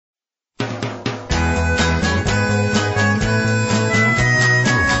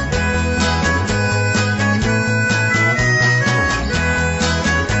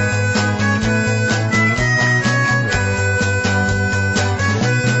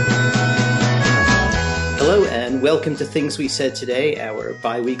welcome to Things We Said Today, our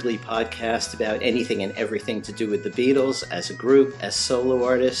bi-weekly podcast about anything and everything to do with the Beatles as a group, as solo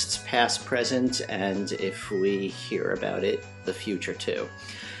artists, past, present, and if we hear about it, the future too.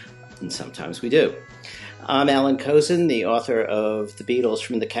 And sometimes we do. I'm Alan Kozin, the author of The Beatles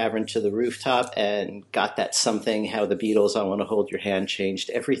from the Cavern to the Rooftop and Got That Something, How the Beatles, I Want to Hold Your Hand Changed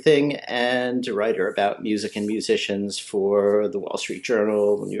Everything, and a writer about music and musicians for the Wall Street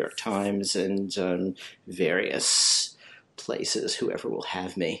Journal, the New York Times, and various places, whoever will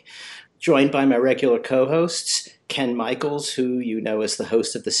have me. Joined by my regular co-hosts, Ken Michaels, who you know as the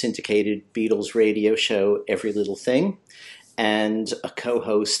host of the syndicated Beatles radio show Every Little Thing, and a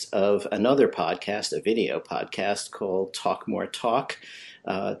co-host of another podcast, a video podcast called Talk More Talk,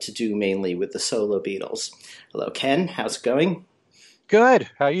 to do mainly with the solo Beatles. Hello, Ken. How's it going? Good.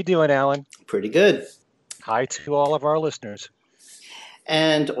 How you doing, Alan? Pretty good. Hi to all of our listeners.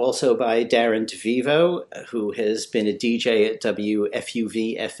 And also by Darren DeVivo, who has been a DJ at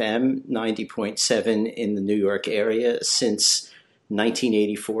WFUV-FM 90.7 in the New York area since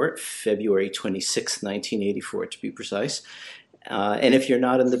 1984, February 26, 1984 to be precise. And if you're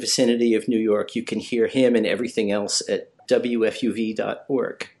not in the vicinity of New York, you can hear him and everything else at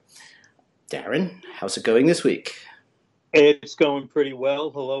WFUV.org. Darren, how's it going this week? It's going pretty well.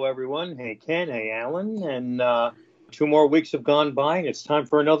 Hello, everyone. Hey, Ken. Hey, Alan. And 2 more weeks have gone by, and it's time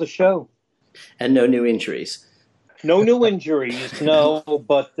for another show. And no new injuries. No new injuries, no,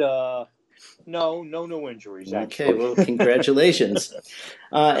 but... No new injuries, actually. Okay, well, congratulations.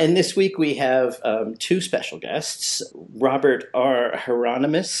 And this week we have 2 special guests, Robert R.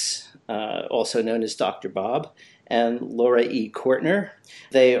 Hieronymus, also known as Dr. Bob, and Laura E. Kortner.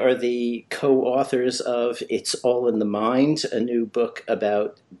 They are the co-authors of It's All in the Mind, a new book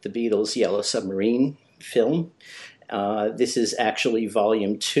about the Beatles' Yellow Submarine film. This is actually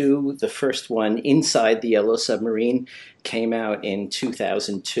volume 2. The first one, Inside the Yellow Submarine, came out in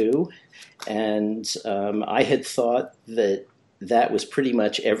 2002. And I had thought that was pretty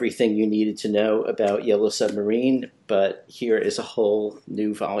much everything you needed to know about Yellow Submarine, but here is a whole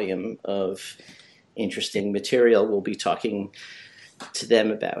new volume of interesting material. We'll be talking to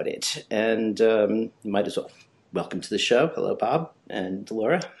them about it. And might as well welcome to the show. Hello, Bob and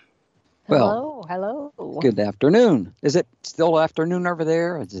Laura. Well, hello. Good afternoon. Is it still afternoon over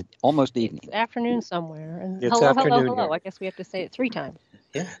there? Or is it almost evening? It's afternoon somewhere. And it's hello. Here. I guess we have to say it 3 times.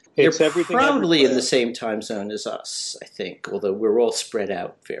 Yeah, It's you're everything probably everywhere. in the same time zone as us, I think, although we're all spread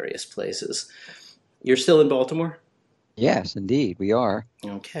out various places. You're still in Baltimore? Yes, indeed, we are.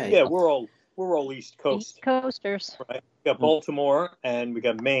 Okay. Yeah, we're all East Coast. East Coasters. Right? We got Baltimore, and we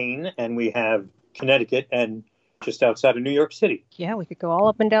got Maine, and we have Connecticut, and just outside of New York City. Yeah, we could go all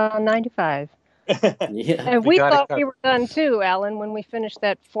up and down 95. Yeah. And We we got it thought covered. we were done too, Alan, when we finished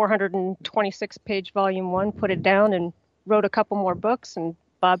that 426-page volume 1, put it down and wrote a couple more books, and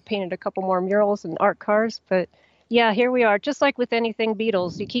Bob painted a couple more murals and art cars. But yeah, here we are. Just like with anything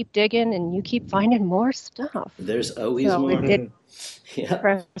Beatles, you keep digging and you keep finding more stuff. There's always So more. we did Yeah.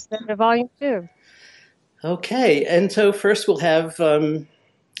 press into volume 2. Okay, and so first we'll have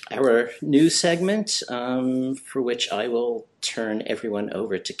our news segment, for which I will turn everyone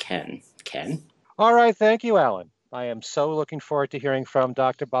over to Ken. Ken? All right. Thank you, Alan. I am so looking forward to hearing from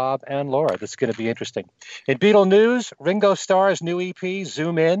Dr. Bob and Laura. This is going to be interesting. In Beatle news, Ringo Starr's new EP,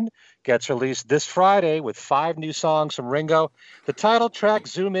 Zoom In, gets released this Friday with 5 new songs from Ringo. The title track,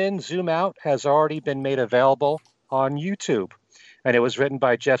 Zoom In, Zoom Out, has already been made available on YouTube. And it was written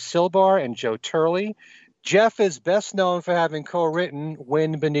by Jeff Silbar and Joe Turley. Jeff is best known for having co-written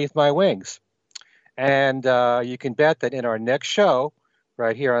Wind Beneath My Wings. And you can bet that in our next show,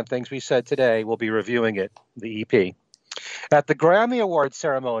 right here on Things We Said Today, we'll be reviewing it, the EP. At the Grammy Awards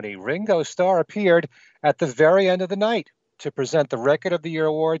ceremony, Ringo Starr appeared at the very end of the night to present the Record of the Year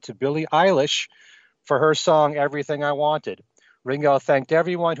award to Billie Eilish for her song Everything I Wanted. Ringo thanked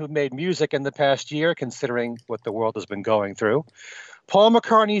everyone who made music in the past year, considering what the world has been going through. Paul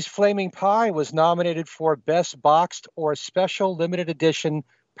McCartney's Flaming Pie was nominated for Best Boxed or Special Limited Edition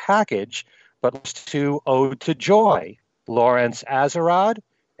Package, but lost to Ode to Joy. Lawrence Azarad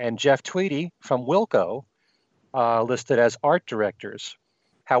and Jeff Tweedy from Wilco listed as art directors.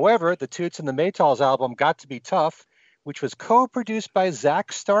 However, the Toots and the Maytals album Got to Be Tough, which was co-produced by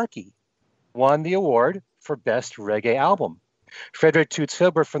Zach Starkey, won the award for Best Reggae Album. Frederick Toots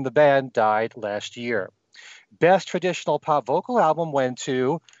Hilbert from the band died last year. Best Traditional Pop Vocal Album went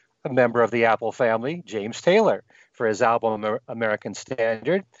to a member of the Apple family, James Taylor, for his album American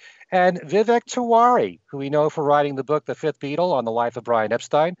Standard, and Vivek Tiwari, who we know for writing the book The Fifth Beatle on the life of Brian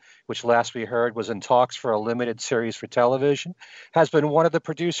Epstein, which last we heard was in talks for a limited series for television, has been one of the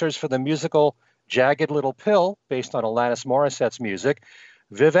producers for the musical Jagged Little Pill, based on Alanis Morissette's music.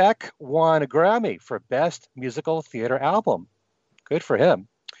 Vivek won a Grammy for Best Musical Theater Album. Good for him.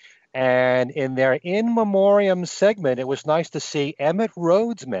 And in their In Memoriam segment, it was nice to see Emmett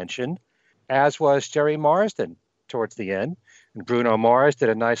Rhodes mentioned, as was Jerry Marsden towards the end. And Bruno Mars did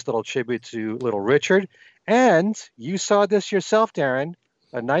a nice little tribute to Little Richard. And you saw this yourself, Darren,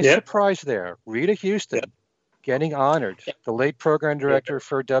 a nice surprise there. Rita Houston getting honored, the late program director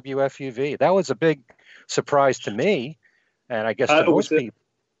for WFUV. That was a big surprise to me, and I guess to most people.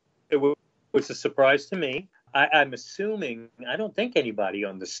 It was a surprise to me. I'm assuming, I don't think anybody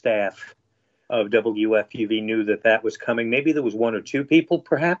on the staff of WFUV knew that was coming. Maybe there was one or two people,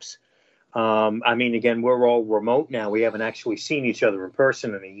 perhaps. I mean, again, we're all remote now. We haven't actually seen each other in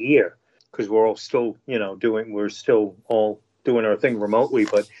person in a year because we're all still, we're still all doing our thing remotely.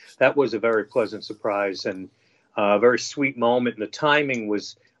 But that was a very pleasant surprise and a very sweet moment. And the timing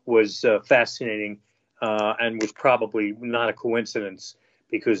was fascinating and was probably not a coincidence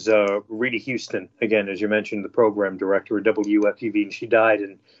because Rita Houston, again, as you mentioned, the program director of WFUV, and she died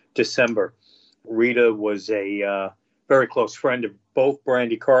in December. Rita was a very close friend of both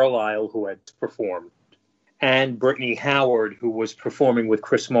Brandi Carlile, who had performed, and Brittany Howard, who was performing with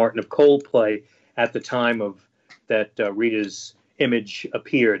Chris Martin of Coldplay at the time of that Rita's image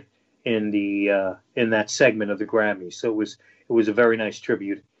appeared in that segment of the Grammy. So it was a very nice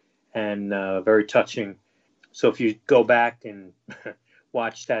tribute and very touching. So if you go back and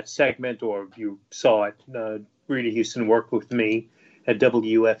watch that segment, or if you saw it, Rita Houston worked with me at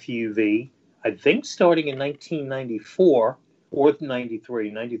WFUV, I think starting in 1994 or 93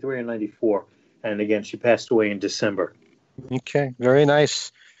 or 94. And again, she passed away in December. Okay, very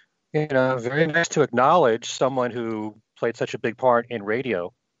nice. Very nice to acknowledge someone who played such a big part in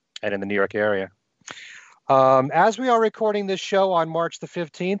radio and in the New York area. As we are recording this show on March the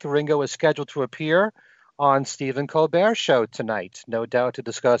 15th, Ringo is scheduled to appear on Stephen Colbert's show tonight, no doubt to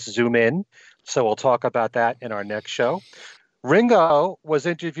discuss Zoom In. So we'll talk about that in our next show. Ringo was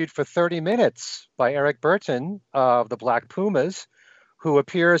interviewed for 30 minutes by Eric Burton of the Black Pumas, who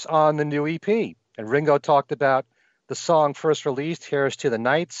appears on the new EP. And Ringo talked about the song first released, Here's to the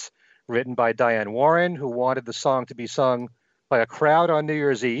Nights, written by Diane Warren, who wanted the song to be sung by a crowd on New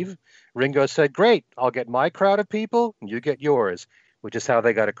Year's Eve. Ringo said, great, I'll get my crowd of people and you get yours, which is how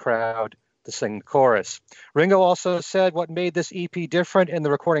they got a crowd to sing the chorus. Ringo also said what made this EP different in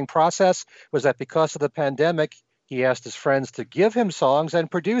the recording process was that because of the pandemic, he asked his friends to give him songs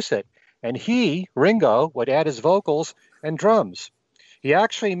and produce it. And he, Ringo, would add his vocals and drums. He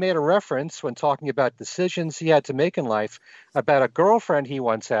actually made a reference when talking about decisions he had to make in life about a girlfriend he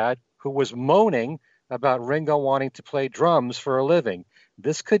once had who was moaning about Ringo wanting to play drums for a living.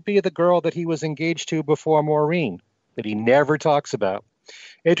 This could be the girl that he was engaged to before Maureen, that he never talks about.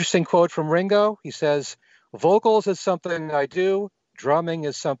 Interesting quote from Ringo. He says, vocals is something I do, drumming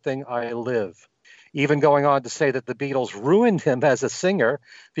is something I live. Even going on to say that the Beatles ruined him as a singer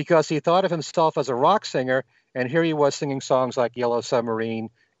because he thought of himself as a rock singer, and here he was singing songs like Yellow Submarine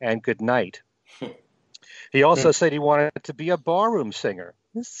and Good Night. He also said he wanted to be a barroom singer.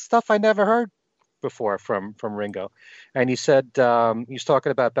 This is stuff I never heard before from Ringo. And he said, he's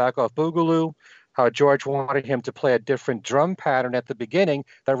talking about Back Off Boogaloo, how George wanted him to play a different drum pattern at the beginning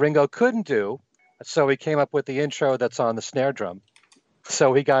that Ringo couldn't do. So he came up with the intro that's on the snare drum.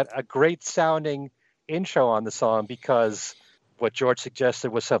 So he got a great sounding intro on the song because what George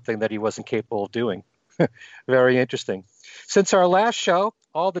suggested was something that he wasn't capable of doing. Very interesting. Since our last show,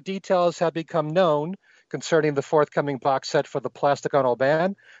 all the details have become known concerning the forthcoming box set for the Plastic Ono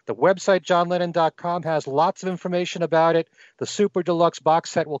Band. The website, johnlennon.com, has lots of information about it. The Super Deluxe box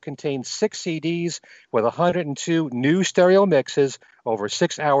set will contain 6 CDs with 102 new stereo mixes, over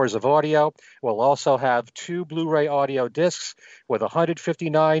 6 hours of audio. We'll also have 2 Blu-ray audio discs with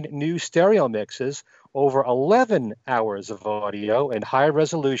 159 new stereo mixes, over 11 hours of audio in high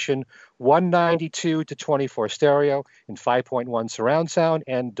resolution 192 to 24 stereo and 5.1 surround sound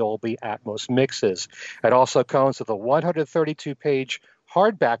and Dolby Atmos mixes. It also comes with a 132-page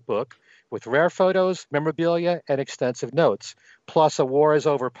hardback book with rare photos, memorabilia, and extensive notes, plus a War is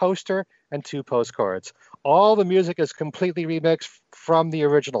Over poster and 2 postcards. All the music is completely remixed from the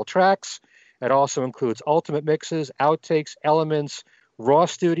original tracks. It also includes ultimate mixes, outtakes, elements, raw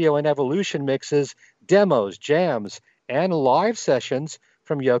studio and evolution mixes, demos, jams, and live sessions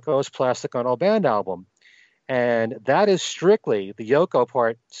from Yoko's Plastic Ono Band album. And that is strictly, the Yoko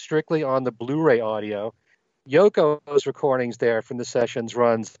part, strictly on the Blu-ray audio. Yoko's recordings there from the sessions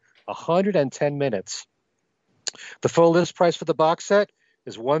runs 110 minutes. The full list price for the box set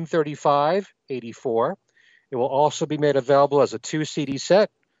is $135.84. It will also be made available as a 2 CD set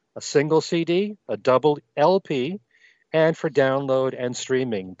a single CD, a double LP, and for download and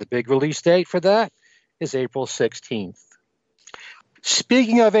streaming. The big release date for that is April 16th.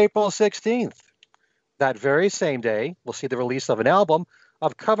 Speaking of April 16th, that very same day, we'll see the release of an album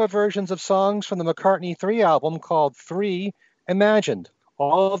of cover versions of songs from the McCartney 3 album called 3 Imagined.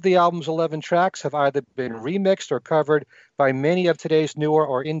 All of the album's 11 tracks have either been remixed or covered by many of today's newer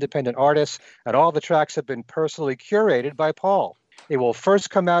or independent artists, and all the tracks have been personally curated by Paul. It will first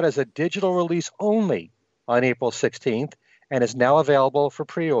come out as a digital release only on April 16th and is now available for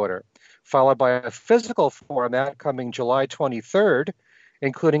pre-order, followed by a physical format coming July 23rd,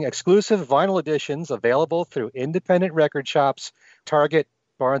 including exclusive vinyl editions available through independent record shops, Target,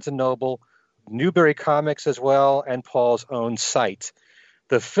 Barnes & Noble, Newbury Comics as well, and Paul's own site.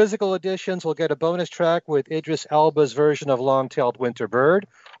 The physical editions will get a bonus track with Idris Elba's version of Long-Tailed Winter Bird.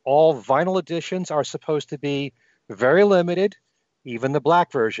 All vinyl editions are supposed to be very limited, even the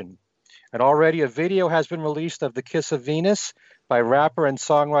black version. And already a video has been released of The Kiss of Venus by rapper and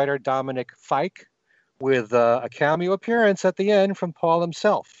songwriter Dominic Fike, with a cameo appearance at the end from Paul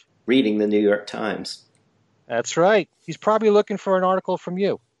himself. Reading the New York Times. That's right. He's probably looking for an article from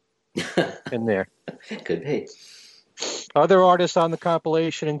you in there. Could be. Other artists on the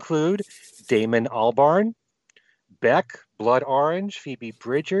compilation include Damon Albarn, Beck, Blood Orange, Phoebe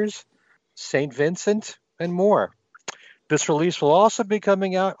Bridgers, St. Vincent, and more. This release will also be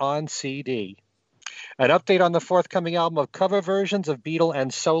coming out on CD. An update on the forthcoming album of cover versions of Beatle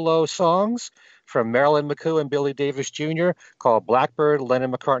and solo songs from Marilyn McCoo and Billy Davis Jr. called Blackbird,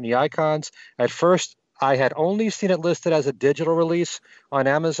 Lennon-McCartney Icons. At first, I had only seen it listed as a digital release on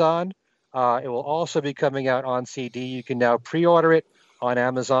Amazon. It will also be coming out on CD. You can now pre-order it on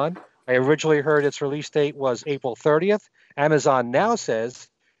Amazon. I originally heard its release date was April 30th. Amazon now says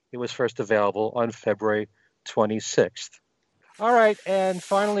it was first available on February 26th. All right, and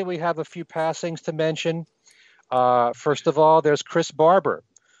finally, we have a few passings to mention. First of all, there's Chris Barber,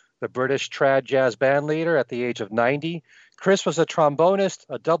 the British trad jazz band leader at the age of 90. Chris was a trombonist,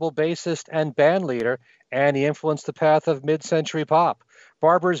 a double bassist, and band leader, and he influenced the path of mid-century pop.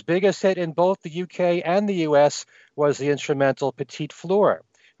 Barber's biggest hit in both the UK and the US was the instrumental Petite Fleur,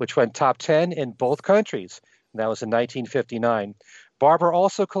 which went top 10 in both countries. And that was in 1959. Barber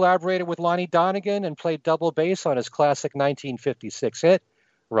also collaborated with Lonnie Donegan and played double bass on his classic 1956 hit,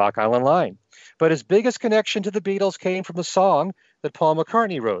 Rock Island Line. But his biggest connection to the Beatles came from a song that Paul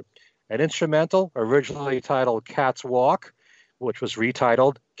McCartney wrote, an instrumental originally titled Cat's Walk, which was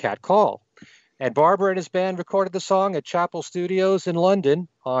retitled Cat Call. And Barber and his band recorded the song at Chappell Studios in London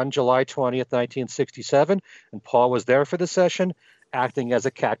on July 20th, 1967, and Paul was there for the session, acting as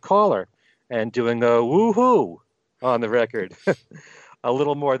a cat caller and doing a woo-hoo on the record, a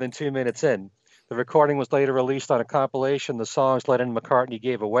little more than 2 minutes in. The recording was later released on a compilation, The Songs Lennon and McCartney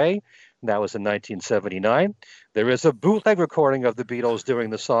Gave Away, and that was in 1979. There is a bootleg recording of the Beatles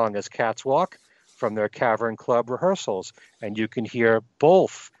doing the song as Cats Walk from their Cavern Club rehearsals, and you can hear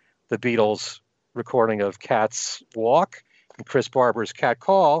both the Beatles recording of Cats Walk and Chris Barber's Cat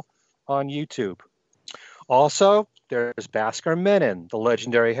Call on YouTube. Also, there's Bhaskar Menon, the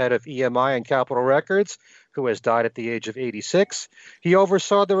legendary head of EMI and Capitol Records, who has died at the age of 86. He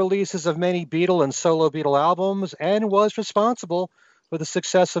oversaw the releases of many Beatle and solo Beatle albums and was responsible for the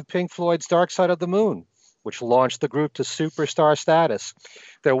success of Pink Floyd's Dark Side of the Moon, which launched the group to superstar status.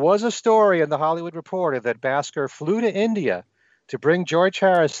 There was a story in the Hollywood Reporter that Bhaskar flew to India to bring George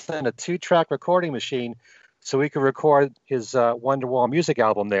Harrison a 2-track recording machine so he could record his Wonderwall music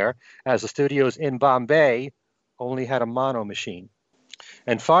album there, as the studios in Bombay only had a mono machine.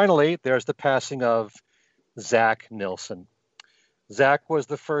 And finally, there's the passing of Zach Nilsson. Zach was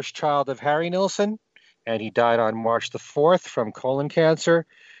the first child of Harry Nilsson, and he died on March the 4th from colon cancer.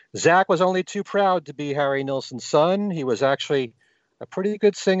 Zach was only too proud to be Harry Nilsson's son. He was actually a pretty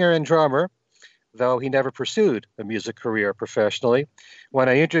good singer and drummer, though he never pursued a music career professionally. When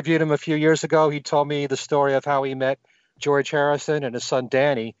I interviewed him a few years ago, he told me the story of how he met George Harrison and his son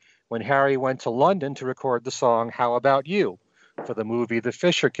Danny when Harry went to London to record the song How About You for the movie The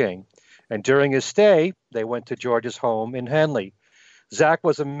Fisher King. And during his stay, they went to George's home in Henley. Zach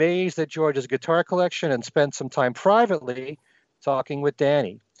was amazed at George's guitar collection and spent some time privately talking with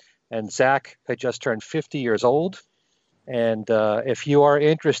Danny. And Zach had just turned 50 years old. And if you are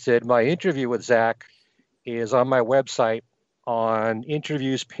interested, my interview with Zach is on my website on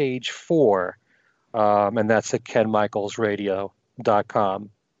interviews page 4, and that's at kenmichaelsradio.com.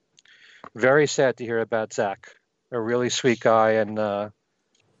 Very sad to hear about Zach, a really sweet guy, and I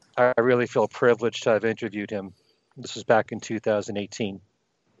really feel privileged to have interviewed him. This was back in 2018.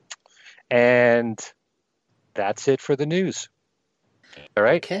 And that's it for the news. All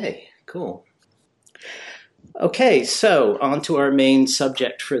right. Okay, cool. Okay, so on to our main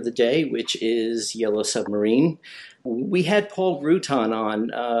subject for the day, which is Yellow Submarine. We had Paul Rutan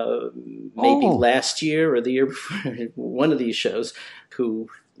on maybe last year or the year before, one of these shows, who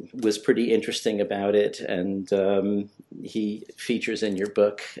was pretty interesting about it, and he features in your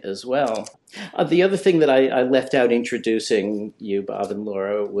book as well. The other thing that I left out introducing you, Bob and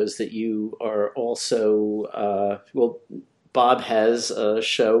Laura, was that you are also, Bob has a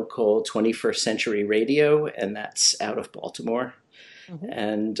show called 21st Century Radio, and that's out of Baltimore. Mm-hmm.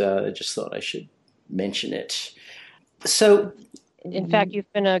 And I just thought I should mention it. So, in fact,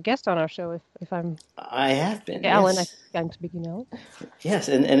 you've been a guest on our show. I have been. Alan, yes. I'm speaking now. Yes,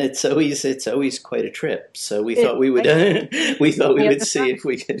 and it's always quite a trip. So we thought we would see if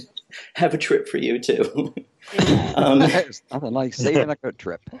we could have a trip for you too. There's nothing like saving a good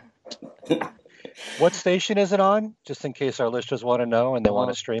trip. What station is it on? Just in case our listeners want to know and they want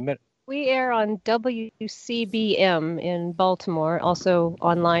to stream it. We air on WCBM in Baltimore, also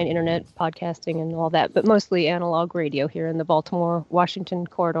online, internet, podcasting, and all that, but mostly analog radio here in the Baltimore-Washington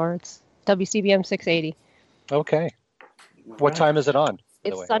corridor. It's WCBM 680. Okay. What time is it on?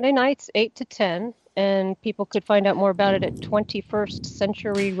 It's Sunday nights, 8 to 10, and people could find out more about it at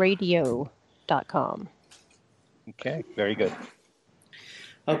 21stcenturyradio.com. Okay, very good.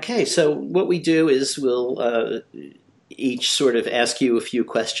 Okay, so what we do is we'll each sort of ask you a few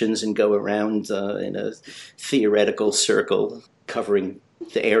questions and go around in a theoretical circle covering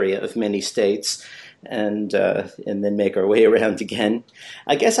the area of many states, and then make our way around again.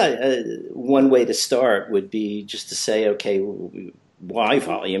 I guess one way to start would be just to say, okay, why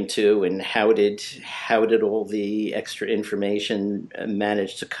Volume 2, and how did all the extra information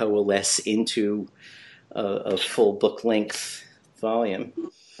manage to coalesce into a full book-length volume?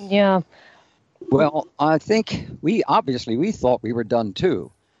 Yeah. Well, I think we thought we were done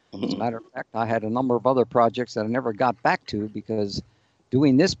too. As a matter of fact, I had a number of other projects that I never got back to because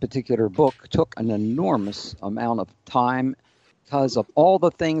doing this particular book took an enormous amount of time because of all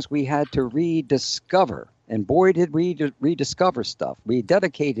the things we had to rediscover. And boy, did we rediscover stuff. We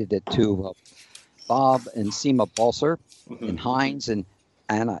dedicated it to Bob and Seema Balser and Hines and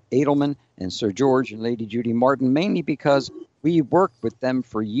Anna Edelman and Sir George and Lady Judy Martin, mainly because we worked with them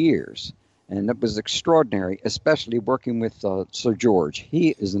for years. And it was extraordinary, especially working with Sir George.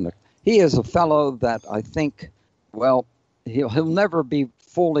 He is a fellow that I think, well, he'll never be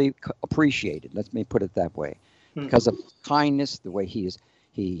fully appreciated. Let me put it that way, because of kindness, the way he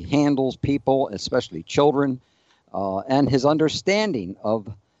handles people, especially children, and his understanding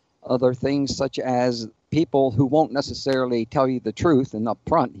of other things, such as people who won't necessarily tell you the truth, and up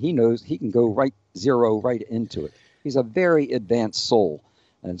front, he knows he can go zero right into it. He's a very advanced soul.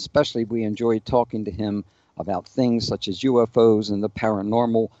 And especially we enjoyed talking to him about things such as UFOs and the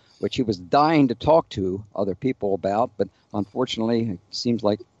paranormal, which he was dying to talk to other people about. But unfortunately, it seems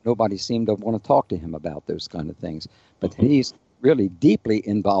like nobody seemed to want to talk to him about those kind of things. But he's really deeply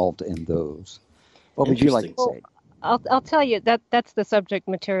involved in those. What would you like to say? I'll tell you, that's the subject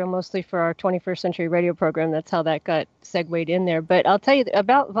material mostly for our 21st Century Radio program. That's how that got segued in there. But I'll tell you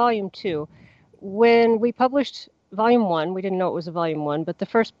about Volume 2. When we published Volume 1, we didn't know it was a Volume 1, but the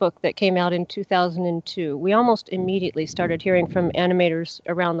first book that came out in 2002, we almost immediately started hearing from animators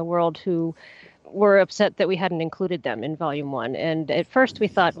around the world who were upset that we hadn't included them in Volume 1. And at first we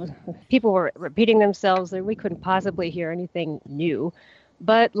thought people were repeating themselves, and we couldn't possibly hear anything new.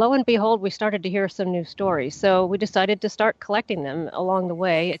 But lo and behold, we started to hear some new stories. So we decided to start collecting them along the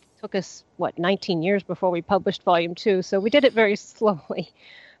way. It took us, 19 years before we published Volume 2, so we did it very slowly.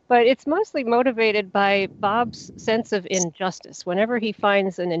 But it's mostly motivated by Bob's sense of injustice. Whenever he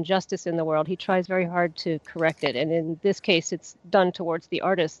finds an injustice in the world, he tries very hard to correct it. And in this case, it's done towards the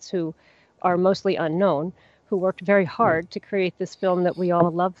artists who are mostly unknown, who worked very hard to create this film that we all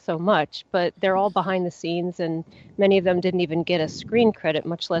love so much. But they're all behind the scenes, and many of them didn't even get a screen credit,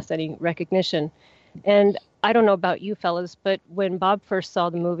 much less any recognition. And I don't know about you fellas, but when Bob first saw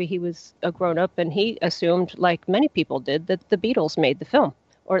the movie, he was a grown-up, and he assumed, like many people did, that the Beatles made the film,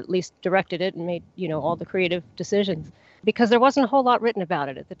 or at least directed it and made, all the creative decisions, because there wasn't a whole lot written about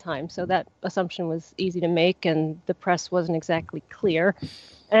it at the time. So that assumption was easy to make, and the press wasn't exactly clear.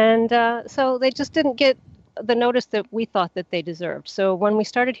 And so they just didn't get the notice that we thought that they deserved. So when we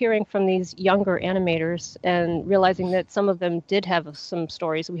started hearing from these younger animators and realizing that some of them did have some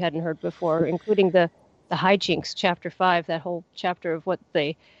stories we hadn't heard before, including the hijinks, Chapter 5, that whole chapter of what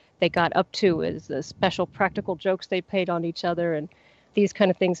they got up to is the special practical jokes they played on each other, and these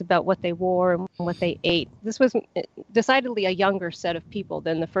kind of things about what they wore and what they ate. This was decidedly a younger set of people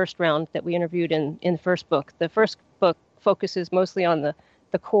than the first round that we interviewed in the first book. The first book focuses mostly on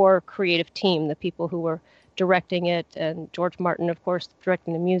the core creative team, the people who were directing it, and George Martin, of course,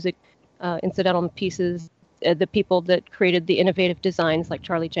 directing the music, incidental pieces, the people that created the innovative designs like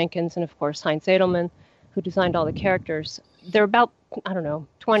Charlie Jenkins and, of course, Heinz Edelman, who designed all the characters. There are about,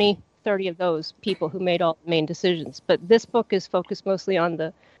 20, 30 of those people who made all the main decisions. But this book is focused mostly on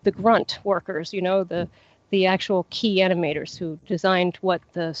the grunt workers, the actual key animators who designed what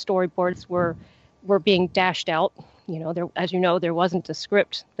the storyboards were being dashed out. As you know, there wasn't a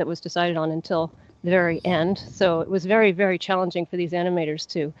script that was decided on until the very end. So it was very, very challenging for these animators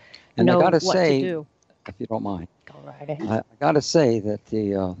to know what to do. If you don't mind, go right ahead. I got to say that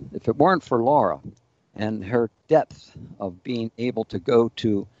if it weren't for Laura and her depth of being able to go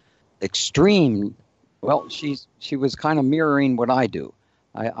to extreme, well, she was kind of mirroring what I do.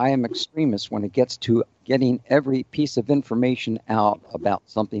 I am extremist when it gets to getting every piece of information out about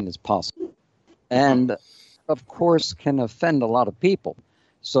something as possible. And, of course, can offend a lot of people.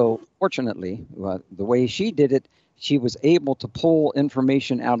 So, fortunately, the way she did it, she was able to pull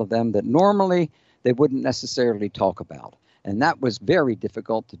information out of them that normally they wouldn't necessarily talk about. And that was very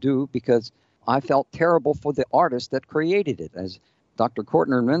difficult to do because I felt terrible for the artist that created it. As Dr.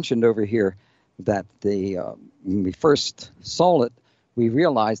 Kortner mentioned over here, that when we first saw it, we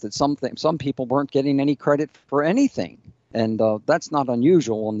realized that some people weren't getting any credit for anything. And that's not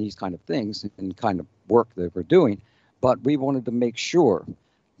unusual on these kind of things and kind of work that we're doing. But we wanted to make sure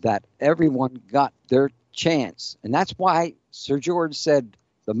that everyone got their chance. And that's why Sir George said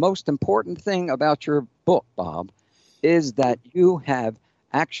the most important thing about your book, Bob, is that you have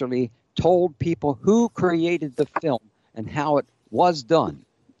actually told people who created the film and how it was done.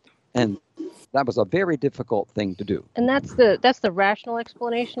 And that was a very difficult thing to do. And that's the rational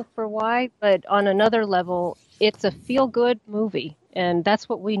explanation for why. But on another level, it's a feel-good movie. And that's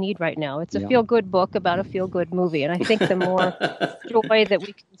what we need right now. It's a feel-good book about a feel-good movie. And I think the more joy that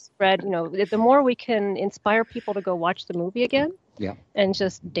we can spread, the more we can inspire people to go watch the movie again and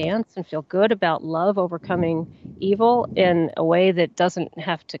just dance and feel good about love overcoming evil in a way that doesn't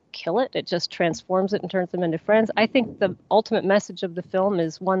have to kill it. It just transforms it and turns them into friends. I think the ultimate message of the film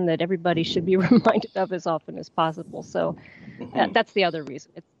is one that everybody should be reminded of as often as possible. So that's the other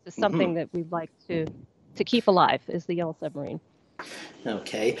reason. It's just something that we'd like to keep alive is the Yellow Submarine.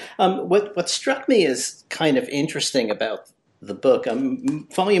 Okay. What struck me as kind of interesting about the book,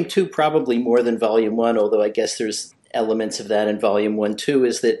 Volume 2 probably more than Volume 1, although I guess there's elements of that in Volume 1 too,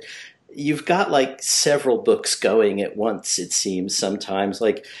 is that you've got like several books going at once, it seems sometimes,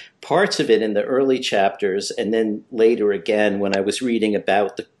 like parts of it in the early chapters and then later again when I was reading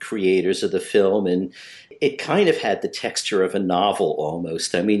about the creators of the film, and it kind of had the texture of a novel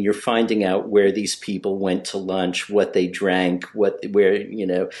almost. I mean, you're finding out where these people went to lunch, what they drank,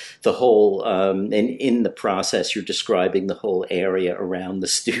 the whole, and in the process, you're describing the whole area around the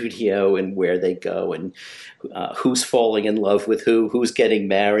studio and where they go and who's falling in love with who's getting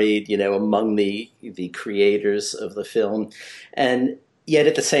married, among the creators of the film. And yet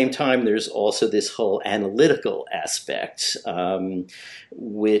at the same time, there's also this whole analytical aspect,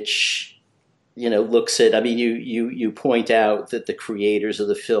 which looks at. I mean, you point out that the creators of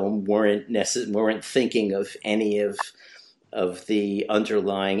the film weren't thinking of any of the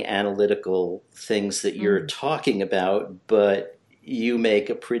underlying analytical things that you're talking about, but you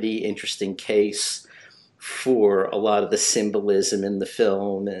make a pretty interesting case for a lot of the symbolism in the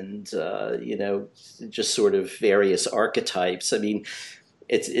film and just sort of various archetypes. I mean,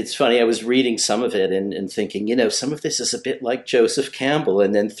 it's funny. I was reading some of it and thinking, some of this is a bit like Joseph Campbell,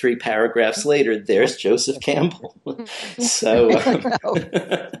 and then 3 paragraphs later, there's Joseph Campbell. That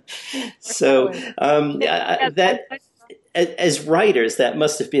as writers, that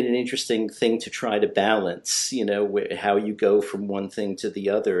must have been an interesting thing to try to balance. How you go from one thing to the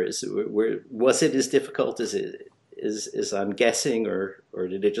other. Was it as difficult as I'm guessing, or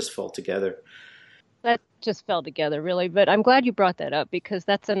did it just fall together? That just fell together, really. But I'm glad you brought that up because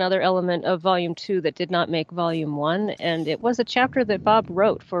that's another element of Volume 2 that did not make Volume 1. And it was a chapter that Bob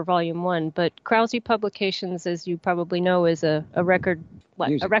wrote for Volume 1. But Krause Publications, as you probably know, is a record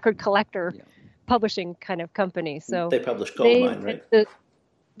collector publishing kind of company. So they publish Goldmine, right?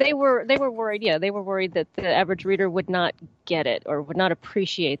 They were worried. Yeah, they were worried that the average reader would not get it or would not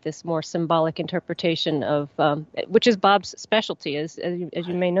appreciate this more symbolic interpretation of, which is Bob's specialty. As you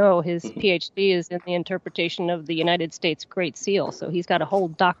may know, his PhD is in the interpretation of the United States Great Seal. So he's got a whole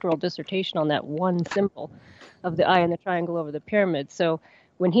doctoral dissertation on that one symbol of the eye and the triangle over the pyramid. So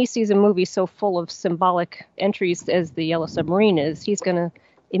when he sees a movie so full of symbolic entries as the Yellow Submarine is, he's going to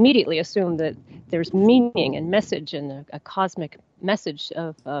immediately assume that there's meaning and message and a cosmic message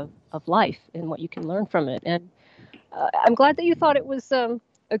of life and what you can learn from it. And I'm glad that you thought it was a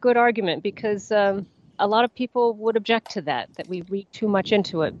good argument, because a lot of people would object to that we read too much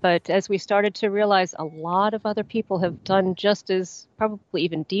into it. But as we started to realize, a lot of other people have done just as, probably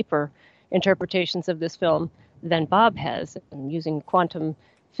even deeper interpretations of this film than Bob has, and using quantum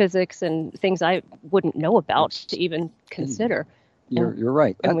physics and things I wouldn't know about to even consider. You're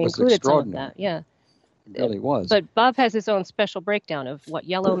right. That And we was included some of extraordinary. that, yeah. It really was. But Bob has his own special breakdown of what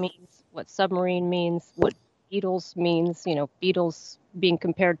yellow means, what submarine means, what beetles means, beetles being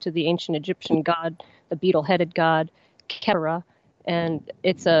compared to the ancient Egyptian god, the beetle-headed god, Khepera. And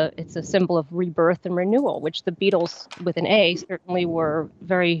it's a symbol of rebirth and renewal, which the Beatles, with an A, certainly were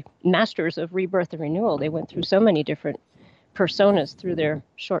very masters of rebirth and renewal. They went through so many different personas through their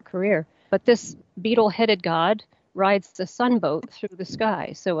short career. But this beetle-headed god rides a sunboat through the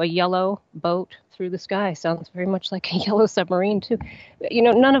sky. So a yellow boat through the sky sounds very much like a yellow submarine, too.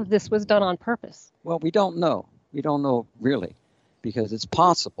 None of this was done on purpose. Well, we don't know. We don't know really, because it's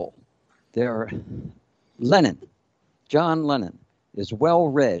possible. John Lennon, is well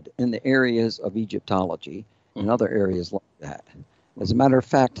read in the areas of Egyptology and other areas like that. As a matter of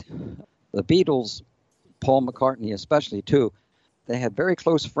fact, the Beatles, Paul McCartney especially too, they had very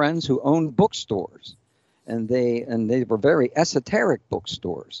close friends who owned bookstores, and they were very esoteric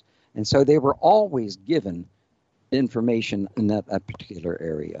bookstores, and so they were always given information in that particular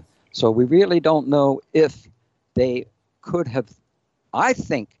area. So we really don't know if they could have. I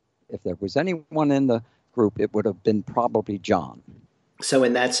think if there was anyone in the group, it would have been probably John. So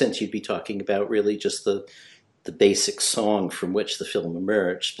in that sense, you'd be talking about really just the basic song from which the film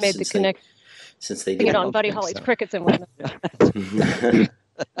emerged. Made the connection. Since they did on Buddy Holly's Crickets and whatnot.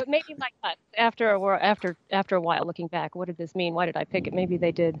 But maybe like that. After a while, looking back, what did this mean? Why did I pick it? Maybe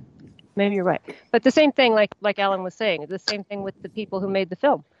they did. Maybe you're right. But the same thing, like Alan was saying, the same thing with the people who made the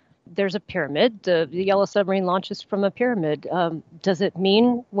film. There's a pyramid. The Yellow Submarine launches from a pyramid. Does it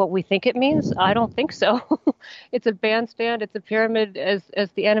mean what we think it means? I don't think so. It's a bandstand. It's a pyramid, as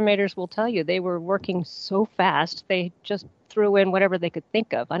the animators will tell you. They were working so fast. They just threw in whatever they could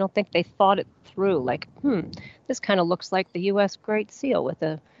think of. I don't think they thought it through. Like, this kind of looks like the U.S. Great Seal with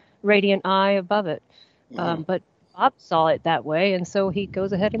a radiant eye above it. But Bob saw it that way, and so he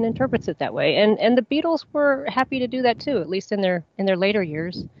goes ahead and interprets it that way. And the Beatles were happy to do that too, at least in their later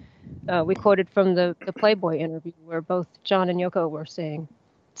years. We quoted from the Playboy interview where both John and Yoko were saying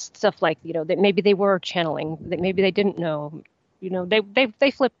stuff like, that maybe they were channeling, that maybe they didn't know.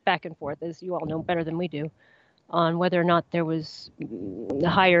 They flipped back and forth, as you all know better than we do, on whether or not there was a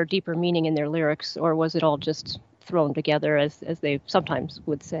higher, deeper meaning in their lyrics, or was it all just thrown together, as they sometimes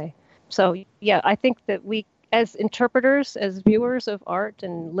would say. So, yeah, I think that we, as interpreters, as viewers of art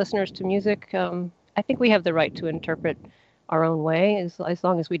and listeners to music, I think we have the right to interpret our own way, as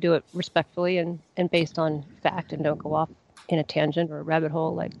long as we do it respectfully and based on fact, and don't go off in a tangent or a rabbit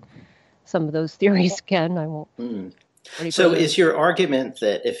hole like some of those theories can. I won't. So is your argument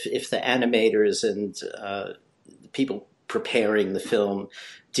that if the animators and people preparing the film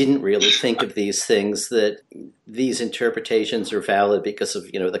didn't really think of these things, that these interpretations are valid because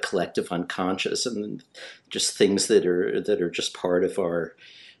of the collective unconscious and just things that are just part of our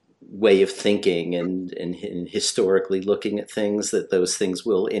way of thinking and historically looking at things, that those things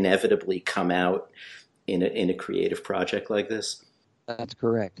will inevitably come out in a creative project like this? That's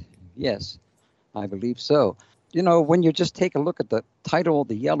correct. Yes, I believe so. When you just take a look at the title,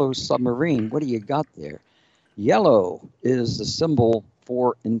 The Yellow Submarine, what do you got there? Yellow is the symbol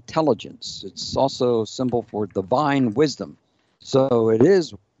for intelligence. It's also a symbol for divine wisdom. So it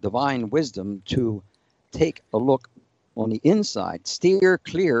is divine wisdom to take a look on the inside, steer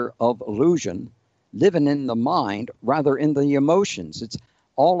clear of illusion, living in the mind rather in the emotions. It's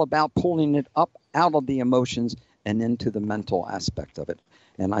all about pulling it up out of the emotions and into the mental aspect of it.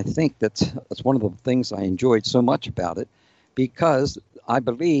 And I think that's one of the things I enjoyed so much about it, because I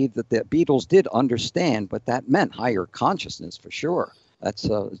believe that the Beatles did understand what that meant, higher consciousness for sure. That's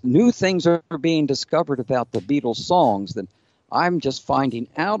new things are being discovered about the Beatles songs that I'm just finding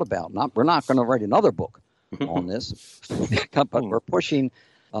out about. We're not going to write another book on this, but we're pushing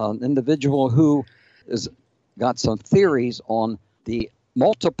an individual who has got some theories on the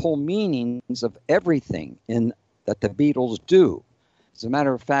multiple meanings of everything that the Beatles do. As a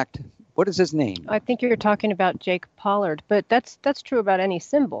matter of fact, what is his name? I think you're talking about Jake Pollard, but that's true about any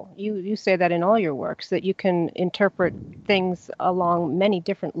symbol. You say that in all your works, that you can interpret things along many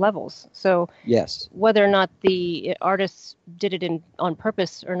different levels. So yes, whether or not the artists did it on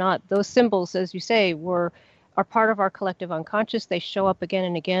purpose or not, those symbols, as you say, are part of our collective unconscious. They show up again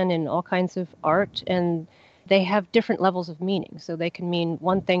and again in all kinds of art, and they have different levels of meaning. So they can mean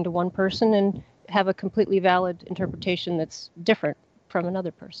one thing to one person and have a completely valid interpretation that's different from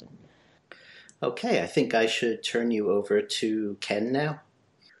another person. Okay, I think I should turn you over to Ken now.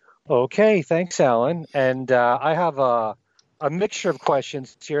 Okay, thanks, Alan. And I have a mixture of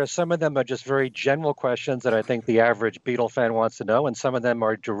questions here. Some of them are just very general questions that I think the average Beatle fan wants to know, and some of them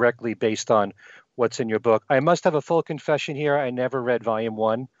are directly based on what's in your book. I must have a full confession here. I never read Volume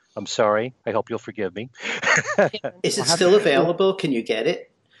 1. I'm sorry. I hope you'll forgive me. Is it still available? Can you get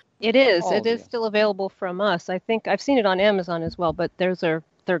it? It is. Oh, It is yeah. still available from us. I think I've seen it on Amazon as well, but there's our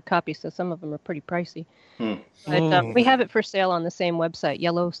third copy, so some of them are pretty pricey. But we have it for sale on the same website,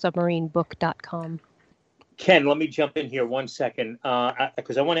 yellowsubmarinebook.com. Ken, let me jump in here 1 second,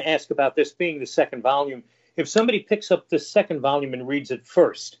 because I want to ask about this being the second volume. If somebody picks up the second volume and reads it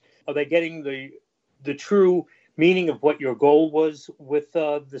first, are they getting the true meaning of what your goal was with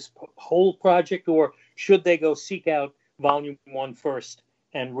this whole project, or should they go seek out Volume 1 first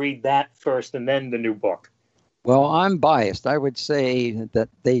and read that first and then the new book? Well, I'm biased. I would say that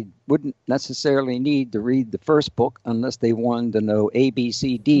they wouldn't necessarily need to read the first book unless they wanted to know A, B,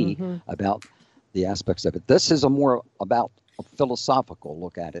 C, D about the aspects of it. This is a more about a philosophical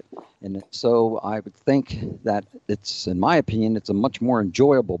look at it. And so I would think that it's, in my opinion, it's a much more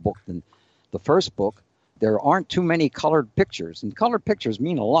enjoyable book than the first book. There aren't too many colored pictures, and colored pictures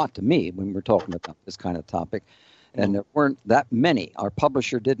mean a lot to me when we're talking about this kind of topic. And there weren't that many. Our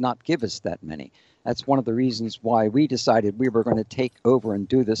publisher did not give us that many. That's one of the reasons why we decided we were going to take over and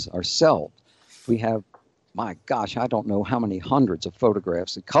do this ourselves. We have, my gosh, I don't know how many hundreds of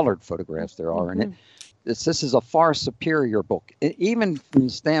photographs and colored photographs there are in it. This is a far superior book. Even from the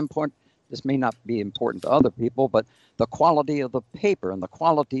standpoint, this may not be important to other people, but the quality of the paper and the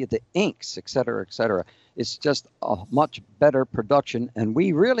quality of the inks, et cetera, it's just a much better production. And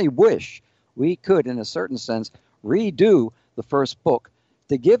we really wish we could, in a certain sense, redo the first book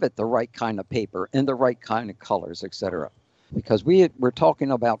to give it the right kind of paper and the right kind of colors, et cetera. Because we're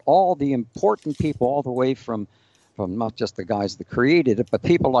talking about all the important people, all the way from not just the guys that created it, but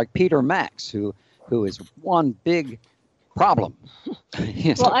people like Peter Max, who is one big problem.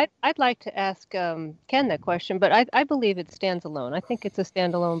 Well, I'd like to ask Ken that question, but I believe it stands alone. I think it's a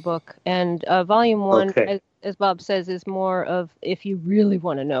standalone book. And Volume 1, as Bob says, is more of, if you really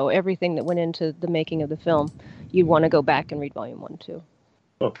want to know everything that went into the making of the film, you'd want to go back and read Volume 1 too.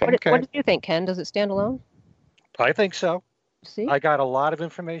 Okay. What did you think, Ken? Does it stand alone? I think so. See? I got a lot of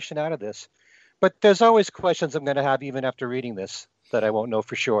information out of this. But there's always questions I'm going to have even after reading this that I won't know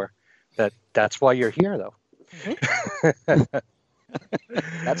for sure. That's why you're here, though.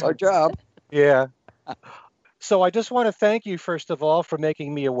 That's our job. Yeah. So I just want to thank you, first of all, for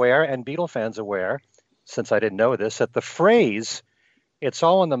making me aware, and Beatle fans aware, since I didn't know this, that the phrase, "it's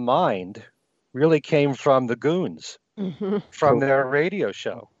all in the mind," really came from the Goons, from their radio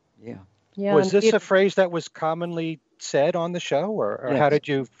show. Yeah. Was this a phrase that was commonly said on the show, or Yes. how did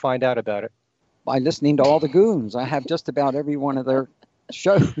you find out about it? By listening to all the Goons. I have just about every one of their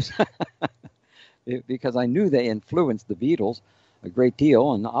shows because I knew they influenced the Beatles a great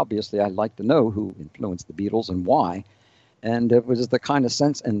deal, and obviously I'd like to know who influenced the Beatles and why. And it was the kind of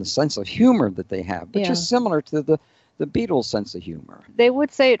sense and the sense of humor that they have, which is similar to the Beatles' sense of humor. They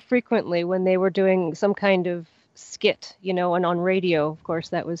would say it frequently when they were doing some kind of skit, and on radio, of course,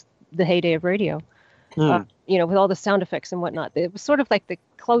 that was the heyday of radio. With all the sound effects and whatnot. It was sort of like the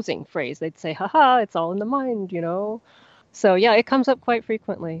closing phrase. They'd say, "Ha, it's all in the mind," So, yeah, it comes up quite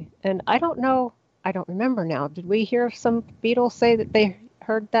frequently. And I don't remember now. Did we hear some Beatles say that they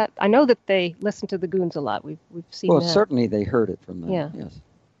heard that? I know that they listened to the Goons a lot. We've seen that. Well, certainly they heard it from them. Yeah. Yes.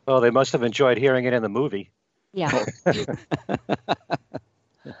 Well, they must have enjoyed hearing it in the movie. Yeah. That's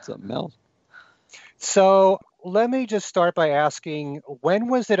something else. So let me just start by asking, when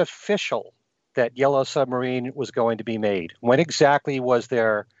was it official that Yellow Submarine was going to be made? When exactly was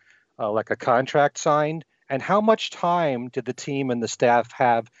there like a contract signed? And how much time did the team and the staff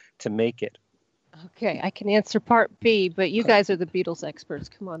have to make it? Okay, I can answer part B, but you guys are the Beatles experts.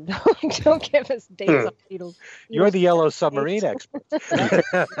 Come on, don't give us dates on Beatles. You're the Yellow Submarine expert.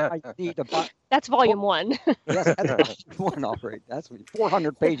 I need to buy. That's Volume 1. Yes, that's one. All right, that's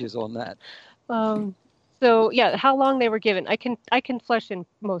 400 pages on that. So yeah, how long they were given? I can flesh in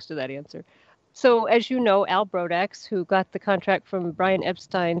most of that answer. So as you know, Al Brodax, who got the contract from Brian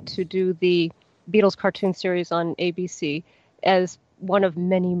Epstein to do the Beatles cartoon series on ABC, as one of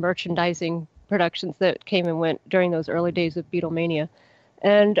many merchandising productions that came and went during those early days of Beatlemania.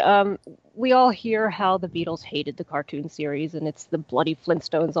 And we all hear how the Beatles hated the cartoon series, and it's the bloody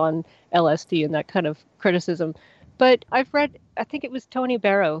Flintstones on LSD and that kind of criticism. But I've read, I think it was Tony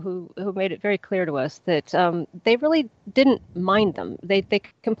Barrow who made it very clear to us that they really didn't mind them. They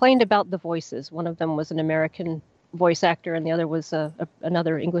complained about the voices. One of them was an American voice actor and the other was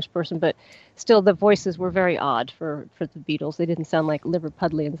another English person, but still the voices were very odd for the Beatles. They didn't sound like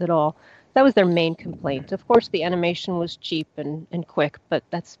Liverpudlians at all. That was their main complaint. Of course, the animation was cheap and quick, but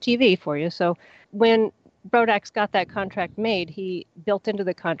that's TV for you. So when Brodax got that contract made, he built into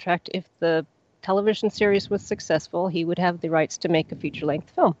the contract if the television series was successful, he would have the rights to make a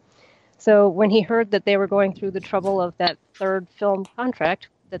feature-length film. So when he heard that they were going through the trouble of that third film contract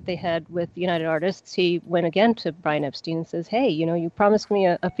that they had with United Artists, he went again to Brian Epstein and says, hey, you promised me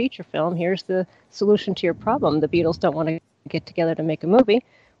a feature film. Here's the solution to your problem. The Beatles don't want to get together to make a movie.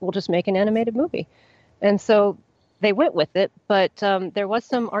 We'll just make an animated movie. And so they went with it, but there was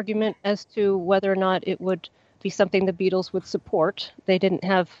some argument as to whether or not it would be something the Beatles would support. They didn't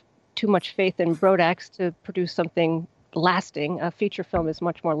have too much faith in Brodax to produce something lasting. A feature film is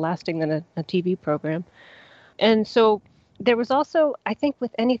much more lasting than a TV program. And so there was also, I think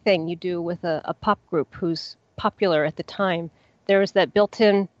with anything you do with a pop group who's popular at the time, there is that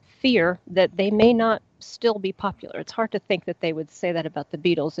built-in fear that they may not still be popular. It's hard to think that they would say that about the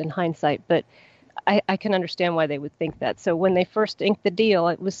Beatles in hindsight, but I can understand why they would think that. So when they first inked the deal,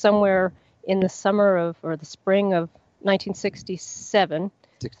 it was somewhere in the summer of, or the spring of 1967.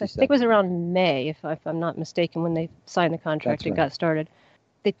 I think it was around May, if I'm not mistaken, when they signed the contract and got started.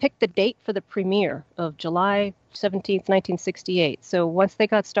 They picked the date for the premiere of July 17th, 1968. So once they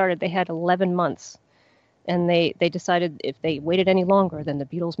got started, they had 11 months. And they decided if they waited any longer, then the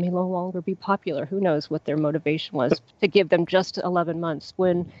Beatles may no longer be popular. Who knows what their motivation was to give them just 11 months,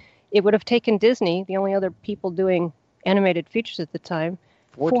 when it would have taken Disney, the only other people doing animated features at the time,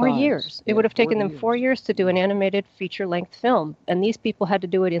 4 years. It would have taken them 4 years to do an animated feature-length film. And these people had to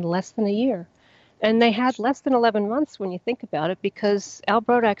do it in less than a year. And they had less than 11 months when you think about it, because Al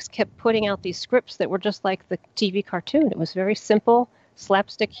Brodax kept putting out these scripts that were just like the TV cartoon. It was very simple,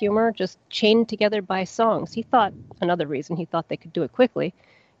 slapstick humor, just chained together by songs. He thought, another reason he thought they could do it quickly,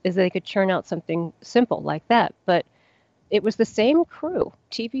 is they could churn out something simple like that. But it was the same crew,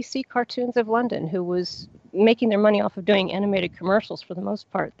 TVC Cartoons of London, who was making their money off of doing animated commercials for the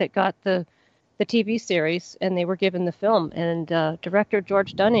most part, that got the TV series, and they were given the film. And director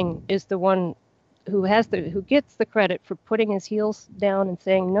George Dunning is the one who gets the credit for putting his heels down and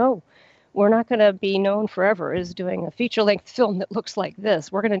saying, no, we're not going to be known forever as doing a feature-length film that looks like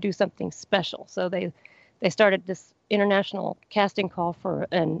this. We're going to do something special. So they started this international casting call for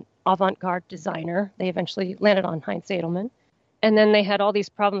an avant-garde designer. They eventually landed on Heinz Edelman. And then they had all these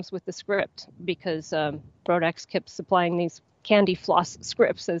problems with the script because Brodax kept supplying these candy floss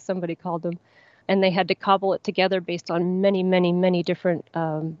scripts, as somebody called them. And they had to cobble it together based on many, many, many different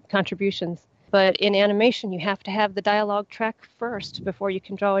contributions. But in animation, you have to have the dialogue track first before you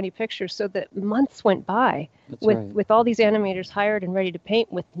can draw any pictures. So that months went by with all these animators hired and ready to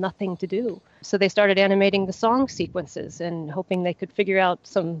paint with nothing to do. So they started animating the song sequences and hoping they could figure out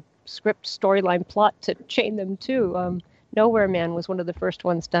some script storyline plot to chain them to. Nowhere Man was one of the first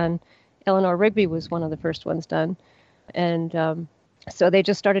ones done. Eleanor Rigby was one of the first ones done. And so they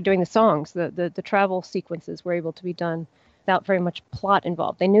just started doing the songs. The travel sequences were able to be done without very much plot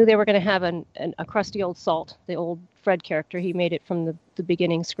involved. They knew they were going to have a crusty old salt, the old Fred character. He made it from the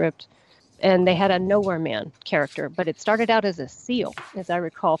beginning script. And they had a Nowhere Man character, but it started out as a seal, as I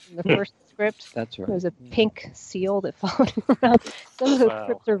recall from the first script. That's right. It was a pink seal that followed him around. Some of those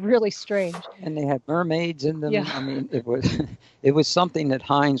scripts are really strange. And they had mermaids in them. Yeah. I mean, it was something that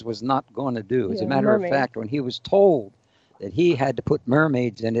Heinz was not going to do. As a matter of fact, when he was told that he had to put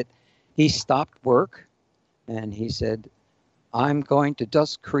mermaids in it, he stopped work and he said, I'm going to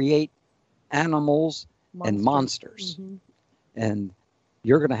just create animals and monsters. Mm-hmm. And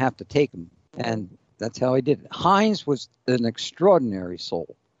you're going to have to take them. And that's how he did it. Heinz was an extraordinary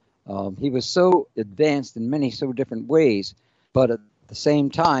soul. He was so advanced in so different ways, but at the same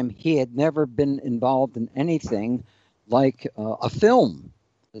time, he had never been involved in anything like a film,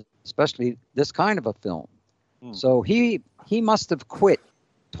 especially this kind of a film. So he must have quit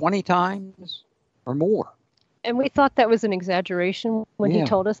 20 times or more. And we thought that was an exaggeration when he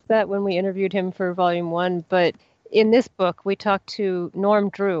told us that when we interviewed him for Volume 1. But in this book, we talked to Norm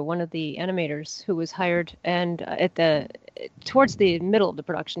Drew, one of the animators who was hired, and towards the middle of the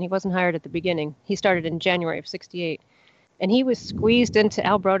production. He wasn't hired at the beginning. He started in January of 1968. And he was squeezed into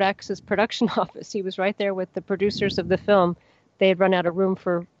Al Brodax's production office. He was right there with the producers of the film. They had run out of room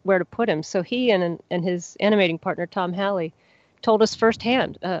for where to put him. So he and his animating partner, Tom Halley, told us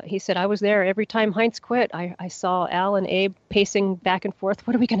firsthand. He said, I was there every time Heinz quit. I saw Al and Abe pacing back and forth.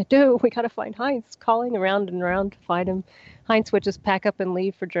 What are we going to do? We got to find Heinz, calling around and around to find him. Heinz would just pack up and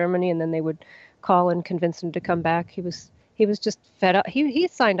leave for Germany, and then they would call and convince him to come back. He was just fed up. He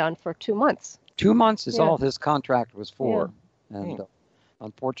signed on for 2 months. 2 months is all his contract was for. Yeah. And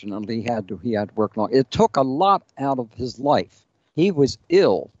unfortunately, he had to work long. It took a lot out of his life. He was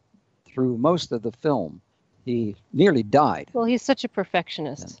ill through most of the film. He nearly died. Well, he's such a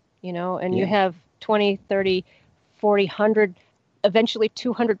perfectionist, and you have 20, 30, 40, 100, eventually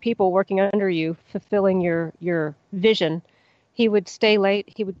 200 people working under you, fulfilling your vision. He would stay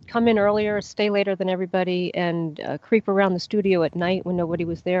late. He would come in earlier, stay later than everybody, and creep around the studio at night when nobody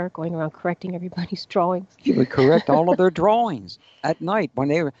was there, going around correcting everybody's drawings. He would correct all of their drawings at night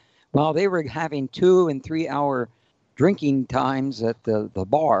while they were having 2 and 3 hour drinking times at the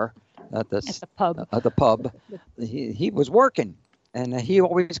bar. At the pub. He was working, and he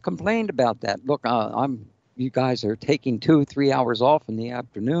always complained about that. Look, you guys are taking 2-3 hours off in the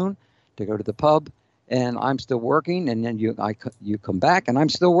afternoon to go to the pub, and I'm still working. And then you come back, and I'm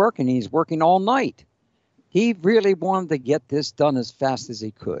still working. He's working all night. He really wanted to get this done as fast as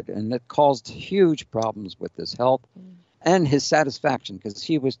he could, and it caused huge problems with his health and his satisfaction, because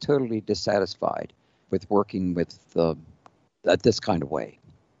he was totally dissatisfied with working with this kind of way.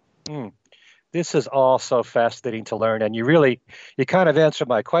 This is all so fascinating to learn, and you kind of answered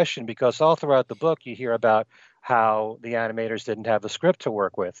my question, because all throughout the book you hear about how the animators didn't have the script to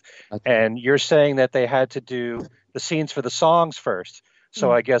work with. And you're saying that they had to do the scenes for the songs first.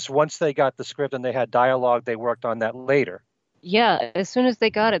 So I guess once they got the script and they had dialogue, they worked on that later. Yeah, as soon as they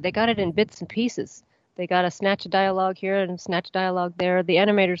got it in bits and pieces. They got a snatch of dialogue here and a snatch of dialogue there. The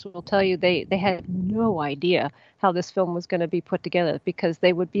animators will tell you they had no idea how this film was going to be put together, because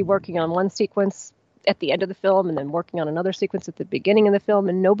they would be working on one sequence at the end of the film and then working on another sequence at the beginning of the film,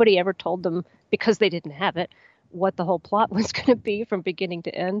 and nobody ever told them, because they didn't have it, what the whole plot was going to be from beginning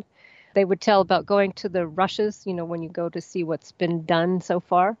to end. They would tell about going to the rushes, when you go to see what's been done so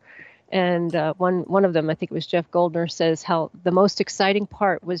far. And one of them, I think it was Jeff Goldner, says how the most exciting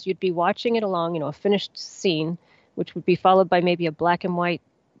part was you'd be watching it along, a finished scene, which would be followed by maybe a black and white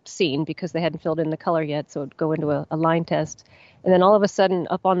scene, because they hadn't filled in the color yet, so it'd go into a line test. And then all of a sudden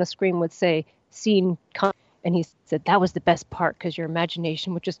up on the screen would say, scene come. And he said that was the best part, because your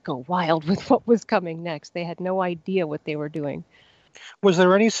imagination would just go wild with what was coming next. They had no idea what they were doing. Was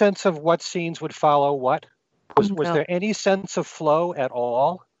there any sense of what scenes would follow what? Was there any sense of flow at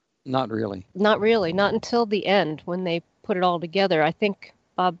all? Not really. Not really. Not until the end, when they put it all together. I think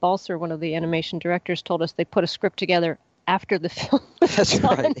Bob Balser, one of the animation directors, told us they put a script together after the film was That's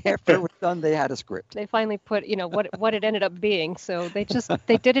done. right. After it was done, they had a script. They finally put, what it ended up being. So they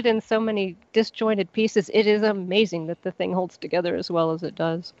did it in so many disjointed pieces. It is amazing that the thing holds together as well as it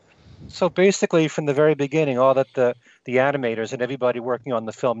does. So basically, from the very beginning, all that the animators and everybody working on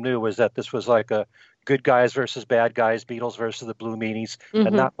the film knew was that this was like a good guys versus bad guys, Beatles versus the Blue Meanies,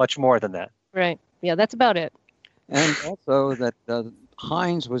 and not much more than that. Right. Yeah, that's about it. And also that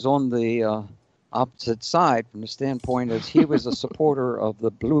Heinz was on the opposite side, from the standpoint as he was a supporter of the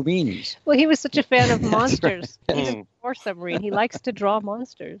Blue Meanies. Well, he was such a fan of monsters. Right. He's a war submarine. He likes to draw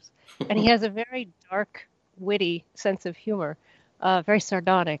monsters. And he has a very dark, witty sense of humor, very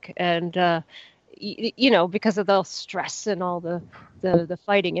sardonic. And, because of the stress and all the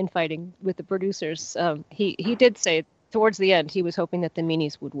infighting with the producers, he did say towards the end he was hoping that the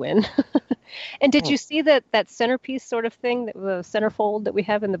Meanies would win. And did you see that centerpiece sort of thing, the centerfold that we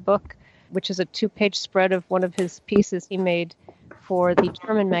have in the book, which is a 2-page spread of one of his pieces he made for the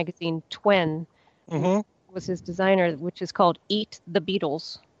German magazine Twen, was his designer, which is called Eat the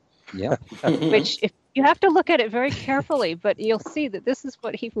Beatles. Yeah. Which, if you have to look at it very carefully, but you'll see that this is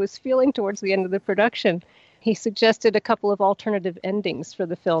what he was feeling towards the end of the production. He suggested a couple of alternative endings for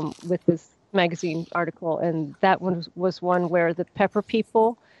the film with this magazine article, and that one was one where the Pepper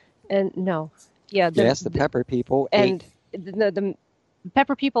People, the Pepper People, and the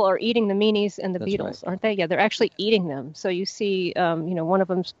Pepper People are eating the Meanies and the Beatles, right, aren't they? Yeah, they're actually eating them. So you see, one of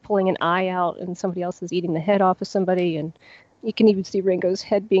them's pulling an eye out, and somebody else is eating the head off of somebody, and you can even see Ringo's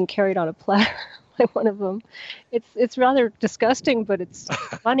head being carried on a platter by one of them. It's rather disgusting, but it's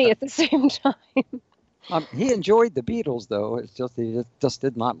funny at the same time. He enjoyed the Beatles, though. It's just he just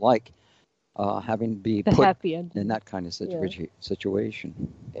did not like having to be the put happy end in that kind of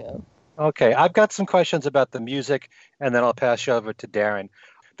situation. Yeah. Okay, I've got some questions about the music, and then I'll pass you over to Darren.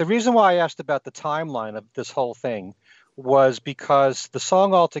 The reason why I asked about the timeline of this whole thing was because the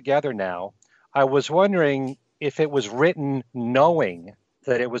song All Together Now, I was wondering if it was written knowing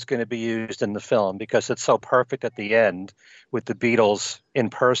that it was going to be used in the film because it's so perfect at the end with the Beatles in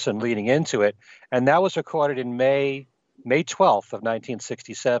person leading into it. And that was recorded in May 12th of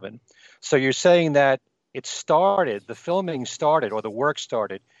 1967. So you're saying that the filming started, or the work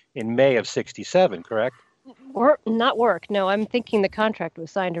started in May of 67, correct? Or not work. No, I'm thinking the contract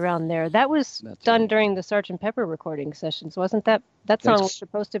was signed around there. That was done during the Sgt. Pepper recording sessions, wasn't that? That song was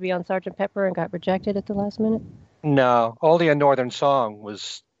supposed to be on Sgt. Pepper and got rejected at the last minute? No, only a Northern Song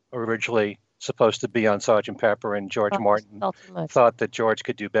was originally supposed to be on Sgt. Pepper, and George Martin thought that George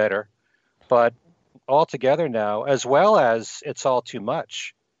could do better. But All Together Now, as well as It's All Too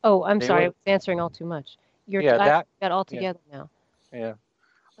Much. Oh, I'm sorry. I was answering All Too Much. Got All Together Now. Yeah.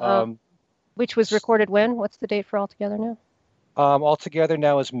 Which was recorded when? What's the date for All Together Now? All Together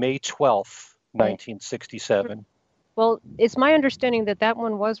Now is May 12th, 1967. Well, it's my understanding that that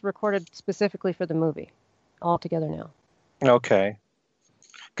one was recorded specifically for the movie, All Together Now. Okay.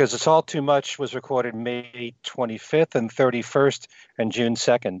 Because It's All Too Much was recorded May 25th and 31st and June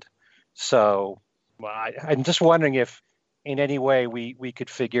 2nd. So I'm just wondering if in any way we could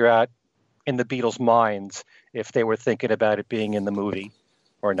figure out in the Beatles' minds if they were thinking about it being in the movie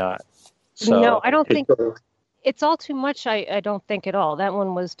or not. So, no, I don't think It's All Too Much. I don't think at all. That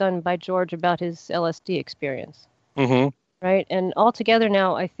one was done by George about his LSD experience. Mm-hmm. Right. And All Together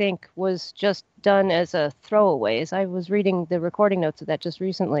Now, I think, was just done as a throwaway. As I was reading the recording notes of that just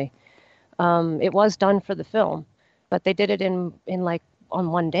recently, it was done for the film, but they did it in like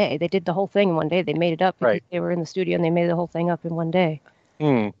on one day. They did the whole thing in one day. They made it up because they were in the studio and they made the whole thing up in one day.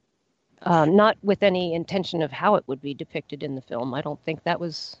 Not with any intention of how it would be depicted in the film. I don't think that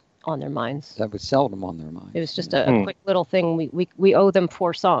was on their minds. That was seldom on their minds. It was just a quick little thing. We owe them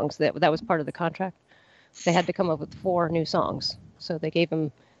 4 songs. That was part of the contract. They had to come up with 4 new songs. So they gave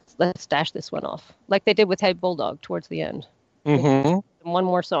them, let's dash this one off. Like they did with Hey Bulldog towards the end. Mm-hmm. One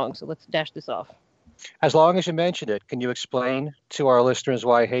more song, so let's dash this off. As long as you mentioned it, can you explain to our listeners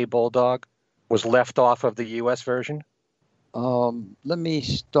why Hey Bulldog was left off of the U.S. version? Let me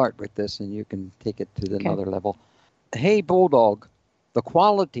start with this, and you can take it to another level. Hey Bulldog, the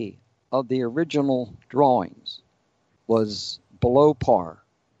quality of the original drawings was below par.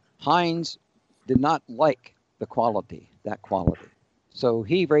 Hines did not like that quality. So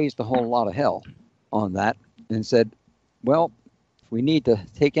he raised a whole lot of hell on that and said, well, if we need to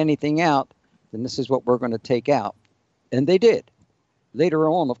take anything out, then this is what we're going to take out. And they did. Later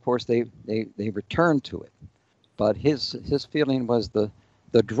on, of course, they returned to it. But his feeling was the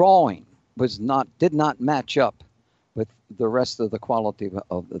drawing did not match up with the rest of the quality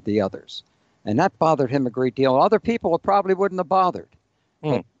of the others. And that bothered him a great deal. Other people probably wouldn't have bothered.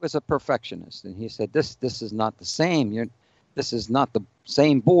 But he was a perfectionist. And he said, this is not the same. This is not the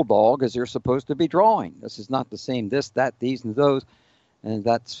same Bulldog as you're supposed to be drawing. This is not the same this, that, these, and those. And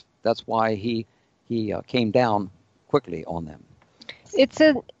that's why he came down quickly on them. It's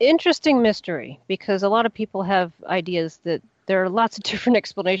an interesting mystery because a lot of people have ideas that there are lots of different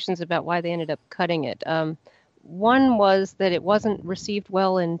explanations about why they ended up cutting it. One was that it wasn't received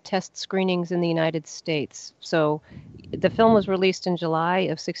well in test screenings in the United States. So the film was released in July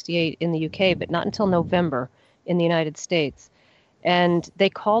of 1968 in the UK, but not until November in the United States. And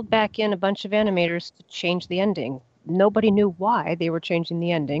they called back in a bunch of animators to change the ending. Nobody knew why they were changing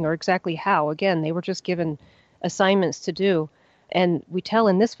the ending or exactly how. Again, they were just given assignments to do. And we tell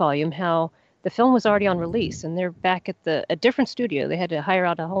in this volume how the film was already on release and they're back at a different studio. They had to hire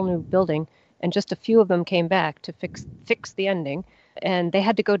out a whole new building. And just a few of them came back to fix the ending. And they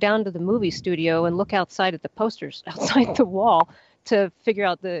had to go down to the movie studio and look outside at the posters outside the wall to figure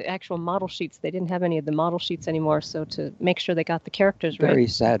out the actual model sheets. They didn't have any of the model sheets anymore. So to make sure they got the characters right, very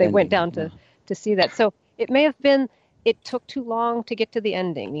sad they ending. Went down to see that. So it may have been, it took too long to get to the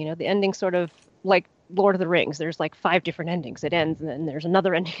ending. You know, the ending sort of like Lord of the Rings. There's like 5 different endings. It ends and then there's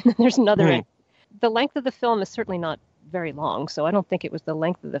another ending and then there's another ending. The length of the film is certainly not very long, so I don't think it was the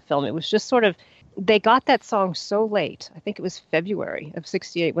length of the film. It was just sort of, they got that song so late. I think it was February of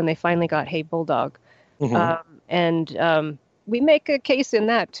 1968 when they finally got Hey Bulldog. We make a case in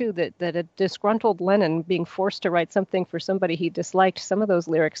that too, that a disgruntled Lennon being forced to write something for somebody he disliked, some of those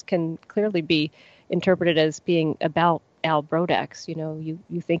lyrics can clearly be interpreted as being about Al Brodax. You know,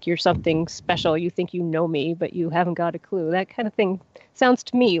 you think you're something special, you think you know me, but you haven't got a clue. That kind of thing sounds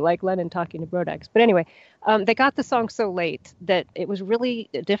to me like Lennon talking to Brodax. But anyway, they got the song so late that it was really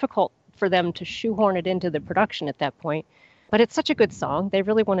difficult for them to shoehorn it into the production at that point. But it's such a good song. They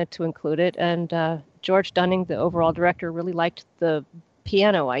really wanted to include it. And George Dunning, the overall director, really liked the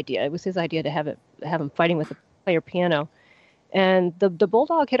piano idea. It was his idea to have him fighting with a player piano. And the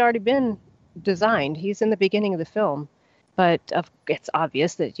Bulldog had already been designed. He's in the beginning of the film. but it's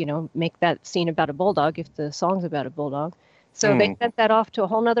obvious that, make that scene about a bulldog if the song's about a bulldog. So they sent that off to a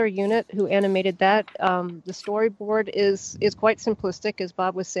whole nother unit who animated that. The storyboard is quite simplistic, as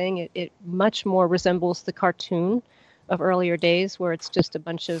Bob was saying. It much more resembles the cartoon of earlier days, where it's just a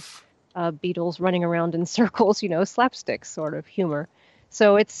bunch of Beatles running around in circles, slapstick sort of humor.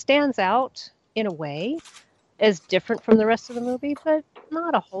 So it stands out in a way as different from the rest of the movie, but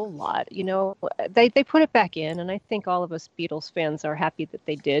not a whole lot. They put it back in, and I think all of us Beatles fans are happy that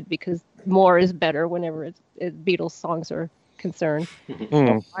they did, because more is better whenever Beatles songs are concerned.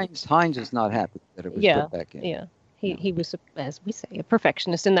 Hines is not happy that it was put back in. Yeah. He was, as we say, a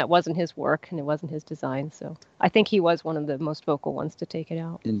perfectionist, and that wasn't his work and it wasn't his design. So I think he was one of the most vocal ones to take it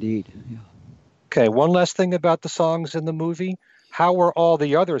out. Indeed. Yeah. Okay, one last thing about the songs in the movie. How were all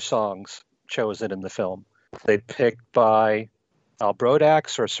the other songs chosen in the film? They picked by Al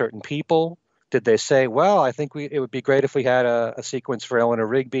Brodax or certain people? Did they say, well, I think it would be great if we had a sequence for Eleanor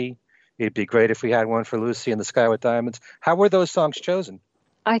Rigby. It'd be great if we had one for Lucy in the Sky with Diamonds. How were those songs chosen?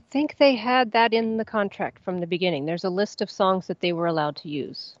 I think they had that in the contract from the beginning. There's a list of songs that they were allowed to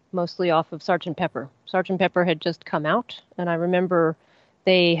use, mostly off of Sgt. Pepper. Sgt. Pepper had just come out, and I remember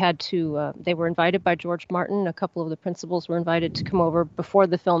they were invited by George Martin. A couple of the principals were invited to come over before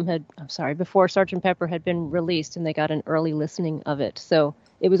Sgt. Pepper had been released, and they got an early listening of it. So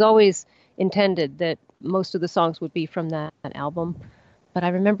it was always intended that most of the songs would be from that album. But I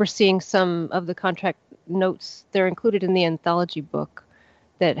remember seeing some of the contract notes. They're included in the anthology book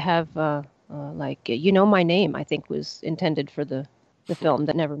that have, My Name, I think, was intended for the film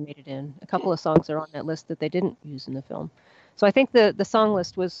that never made it in. A couple of songs are on that list that they didn't use in the film. So I think the song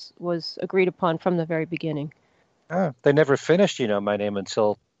list was agreed upon from the very beginning. They never finished, My Name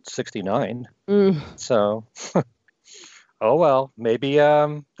until 1969. So, oh well, maybe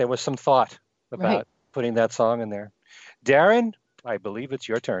there was some thought about putting that song in there. Darren, I believe it's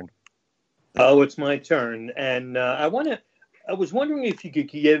your turn. Oh, it's my turn. And I was wondering if you could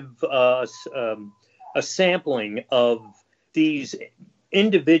give us a sampling of these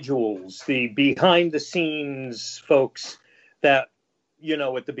individuals, the behind-the-scenes folks that,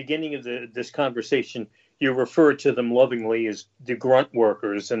 at the beginning of this conversation, you referred to them lovingly as the grunt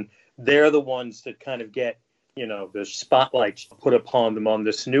workers, and they're the ones that kind of get, the spotlight put upon them on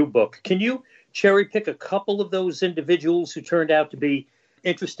this new book. Can you cherry pick a couple of those individuals who turned out to be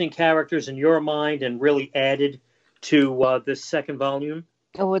interesting characters in your mind and really added to this second volume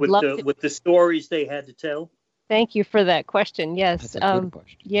with the stories they had to tell? Thank you for that question. Yes. That's a good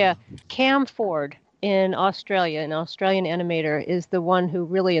question. Yeah. Cam Ford in Australia, an Australian animator, is the one who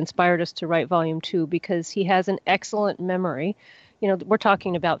really inspired us to write volume 2, because he has an excellent memory. We're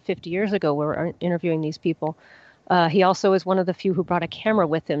talking about 50 years ago we were interviewing these people. He also is one of the few who brought a camera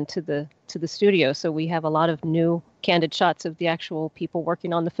with him to the studio, so we have a lot of new candid shots of the actual people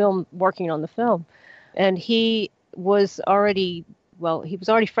working on the film. And he was already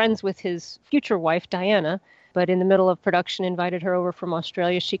friends with his future wife, Diana, but in the middle of production invited her over from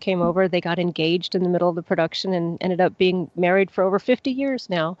Australia. She came over, they got engaged in the middle of the production and ended up being married for over 50 years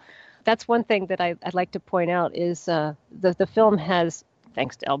now. That's one thing that I'd like to point out is the film has,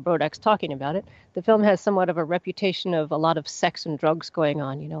 thanks to Al Brodax talking about it, the film has somewhat of a reputation of a lot of sex and drugs going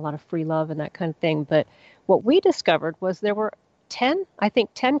on, a lot of free love and that kind of thing. But what we discovered was there were 10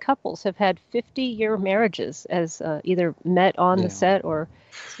 couples have had 50-year marriages, as either met on the set or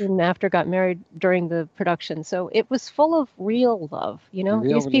soon after got married during the production. So it was full of real love.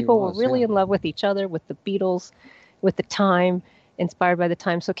 These people were really in love with each other, with the Beatles, with the time, inspired by the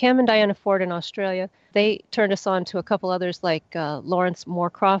time. So Cam and Diana Ford in Australia, they turned us on to a couple others like Lawrence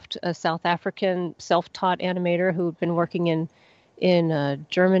Moorcroft, a South African self-taught animator who had been working in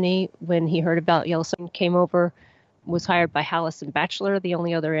Germany when he heard about Yellowstone, came over, was hired by Hallis and Batchelor, the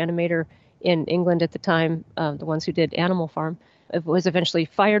only other animator in England at the time, the ones who did Animal Farm. It was eventually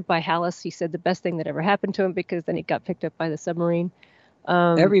fired by Hallis. He said the best thing that ever happened to him, because then he got picked up by the submarine.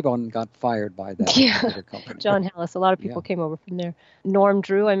 Everyone got fired by that. Yeah, John Hallis. A lot of people came over from there. Norm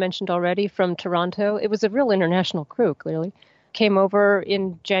Drew, I mentioned already, from Toronto. It was a real international crew, clearly. Came over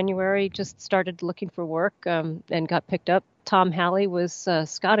in January, just started looking for work and got picked up. Tom Halley was a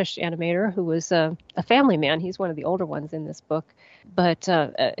Scottish animator who was a family man. He's one of the older ones in this book, but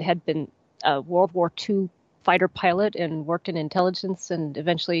had been a World War II fighter pilot and worked in intelligence and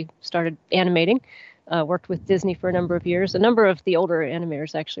eventually started animating. Worked with Disney for a number of years. A number of the older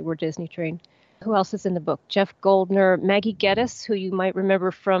animators actually were Disney trained. Who else is in the book? Jeff Goldner, Maggie Geddes, who you might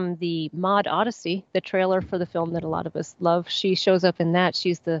remember from the Maude Odyssey, the trailer for the film that a lot of us love. She shows up in that.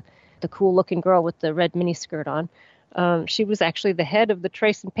 She's the cool looking girl with the red miniskirt on. She was actually the head of the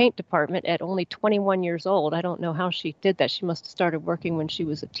trace and paint department at only 21 years old. I don't know how she did that. She must have started working when she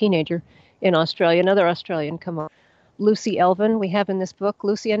was a teenager in Australia. Another Australian come on. Lucy Elvin, we have in this book,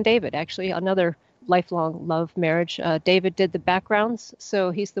 Lucy and David, actually, another lifelong love marriage. David did the backgrounds,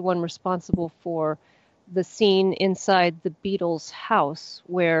 so he's the one responsible for the scene inside the Beatles' house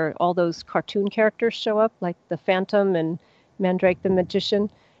where all those cartoon characters show up, like the Phantom and Mandrake the Magician.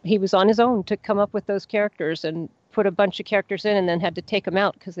 He was on his own to come up with those characters and put a bunch of characters in and then had to take them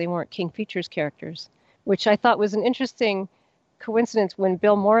out because they weren't King Features characters, which I thought was an interesting coincidence when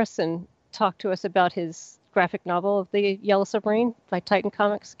Bill Morrison talked to us about his graphic novel of the Yellow Submarine by Titan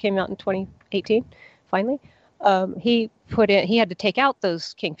Comics, came out in 2018, finally. He had to take out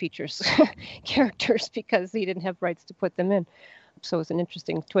those King Features characters because he didn't have rights to put them in. So it was an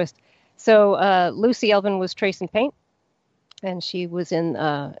interesting twist. So Lucy Elvin was trace and paint. And she was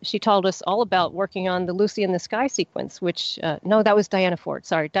she told us all about working on the Lucy in the Sky sequence, which, no, that was Diana Ford.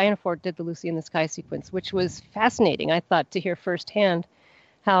 Sorry, Diana Ford did the Lucy in the Sky sequence, which was fascinating, I thought, to hear firsthand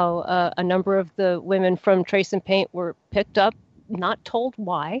how a number of the women from Trace and Paint were picked up, not told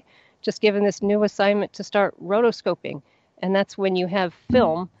why, just given this new assignment to start rotoscoping. And that's when you have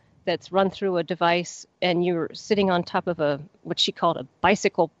film that's run through a device and you're sitting on top of what she called a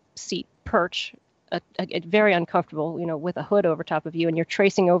bicycle seat perch, very uncomfortable, with a hood over top of you, and you're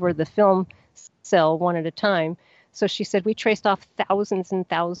tracing over the film cell one at a time. So she said we traced off thousands and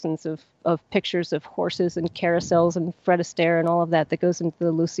thousands of pictures of horses and carousels and Fred Astaire and all of that goes into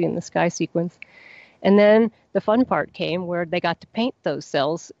the Lucy in the Sky sequence. And then the fun part came where they got to paint those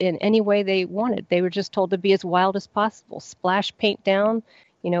cells in any way they wanted. They were just told to be as wild as possible. Splash paint down,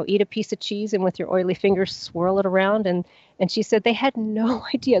 eat a piece of cheese and with your oily fingers swirl it around. And she said they had no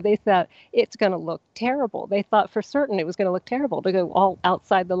idea. They thought it's going to look terrible. They thought for certain it was going to look terrible to go all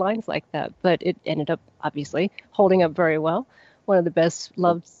outside the lines like that. But it ended up, obviously, holding up very well. One of the best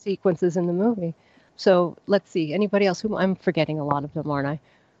loved sequences in the movie. So let's see. Anybody else? I'm forgetting a lot of them, aren't I?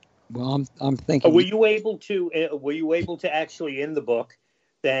 Well, I'm thinking. Were you able to actually in the book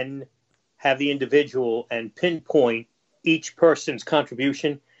then have the individual and pinpoint each person's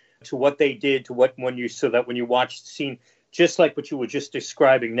contribution to what they did so that when you watch the scene, just like what you were just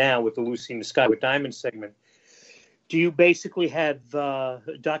describing now with the Lucy in the Sky with Diamond segment, do you basically have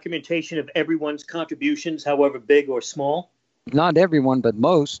documentation of everyone's contributions, however big or small? Not everyone, but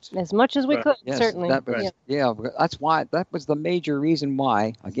most. As much as we could, yes, certainly. That's why. That was the major reason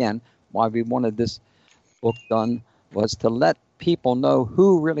why we wanted this book done, was to let people know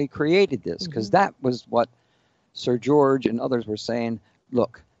who really created this, because that was what Sir George and others were saying.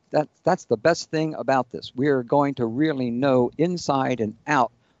 Look, that's the best thing about this. We are going to really know inside and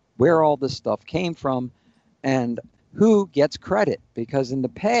out where all this stuff came from and who gets credit. Because in the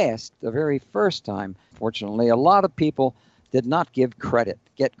past, the very first time, fortunately, a lot of people did not get credit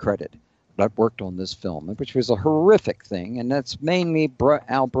that worked on this film, which was a horrific thing, and that's mainly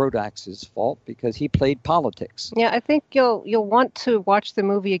Al Brodax's fault because he played politics. Yeah, I think you'll want to watch the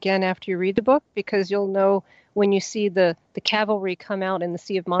movie again after you read the book, because you'll know when you see the cavalry come out in the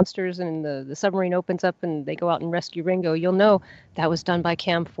Sea of Monsters and the submarine opens up and they go out and rescue Ringo, you'll know that was done by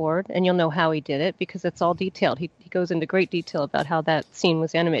Cam Ford, and you'll know how he did it because it's all detailed. He goes into great detail about how that scene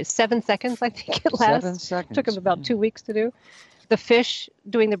was animated. 7 seconds, I think it lasts. 7 seconds. Took him about 2 weeks to do. The fish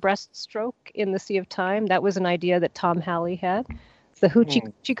doing the breaststroke in the Sea of Time, that was an idea that Tom Halley had. The Hoochie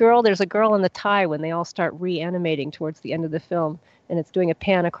Coochie Girl, there's a girl in the tie when they all start reanimating towards the end of the film, and it's doing a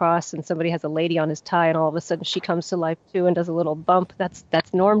pan across, and somebody has a lady on his tie, and all of a sudden she comes to life too and does a little bump. That's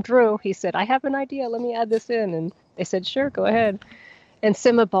Norm Drew. He said, I have an idea, let me add this in. And they said, sure, go ahead. And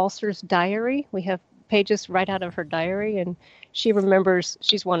Sima Balser's diary, we have pages right out of her diary, and she remembers,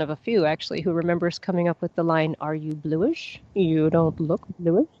 she's one of a few actually, who remembers coming up with the line, are you bluish? You don't look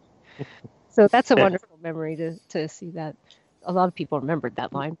bluish. So that's a wonderful memory to see that. A lot of people remembered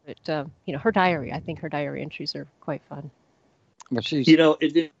that line, but her diary, I think her diary entries are quite fun. But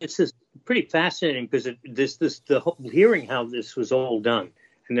it's just pretty fascinating because hearing how this was all done,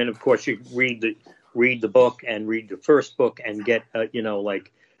 and then of course you read the book and read the first book and get a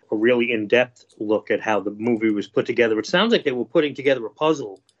really in-depth look at how the movie was put together. It sounds like they were putting together a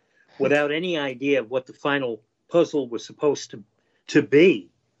puzzle without any idea of what the final puzzle was supposed to be,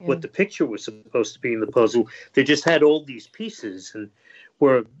 what the picture was supposed to be in the puzzle. They just had all these pieces and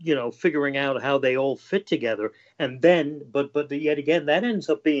were, figuring out how they all fit together. And then, but yet again, that ends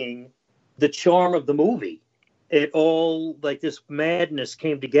up being the charm of the movie. It all, like this madness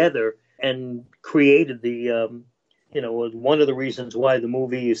came together and created the, one of the reasons why the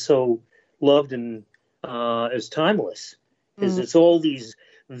movie is so loved and is timeless, is it's all these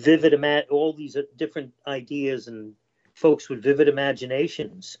vivid, all these different ideas and folks with vivid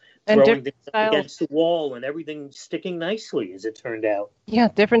imaginations And throwing different things up styles. against the wall and everything sticking nicely, as it turned out. Yeah,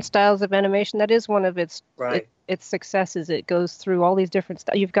 different styles of animation. That is one of Right. its successes. It goes through all these different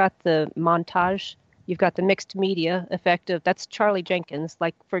styles. You've got the montage. You've got the mixed media effect of that's Charlie Jenkins.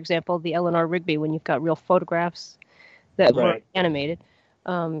 Like, for example, the Eleanor Rigby, when you've got real photographs that were Right. animated.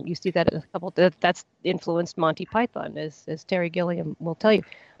 You see that in a couple. That's influenced Monty Python, as Terry Gilliam will tell you.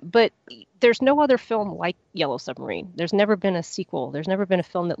 But there's no other film like Yellow Submarine. There's never been a sequel. There's never been a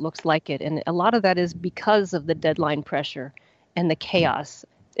film that looks like it, and a lot of that is because of the deadline pressure and the chaos.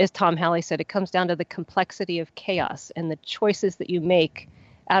 As Tom Halley said, it comes down to the complexity of chaos, and the choices that you make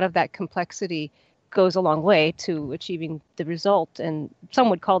out of that complexity goes a long way to achieving the result. And some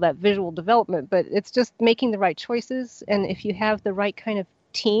would call that visual development, but it's just making the right choices. And if you have the right kind of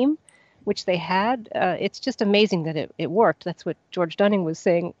team, which they had, it's just amazing that it worked. That's what George Dunning was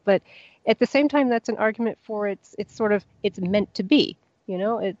saying. But at the same time, that's an argument for it's meant to be. You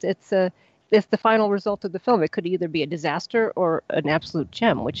know, it's the final result of the film. It could either be a disaster or an absolute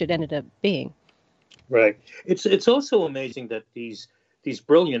gem, which it ended up being. Right. It's also amazing that these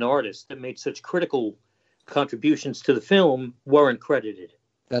brilliant artists that made such critical contributions to the film weren't credited.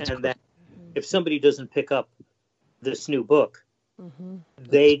 That if somebody doesn't pick up this new book,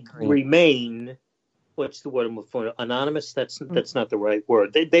 they remain. What's the word I'm looking for? Anonymous. That's not the right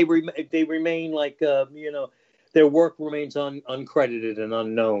word. They remain like their work remains uncredited and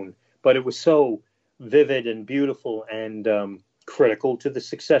unknown. But it was so vivid and beautiful and critical to the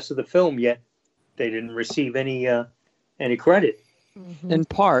success of the film. Yet they didn't receive any credit. In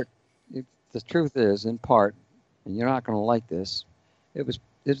part, the truth is, in part, and you're not going to like this,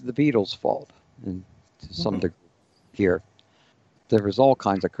 it's the Beatles' fault, and to some degree here. There was all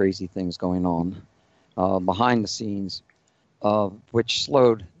kinds of crazy things going on behind the scenes, which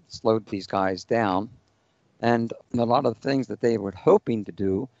slowed these guys down, and a lot of the things that they were hoping to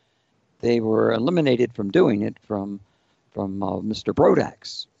do, they were eliminated from doing it from Mr.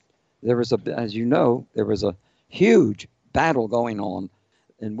 Brodax. As you know, there was a huge battle going on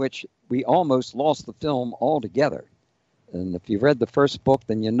in which we almost lost the film altogether. And if you read the first book,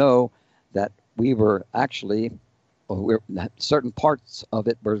 then you know that we were actually, certain parts of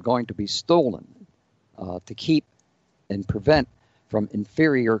it were going to be stolen to keep and prevent from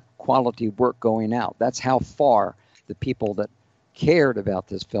inferior quality work going out. That's how far the people that cared about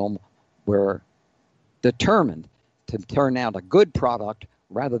this film were determined to turn out a good product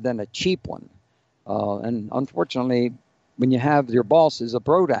rather than a cheap one. And unfortunately, when you have your boss is a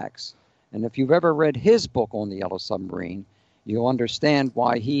Brodax, and if you've ever read his book on the Yellow Submarine, you'll understand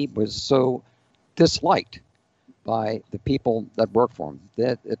why he was so disliked by the people that worked for him.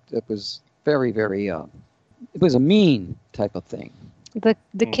 That it was very, very, it was a mean type of thing.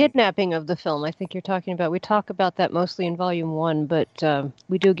 The kidnapping of the film, I think you're talking about. We talk about that mostly in Volume 1, but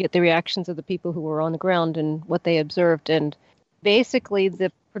we do get the reactions of the people who were on the ground and what they observed. And basically,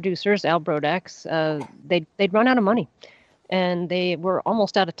 the producers, Al Brodax, they'd run out of money. And they were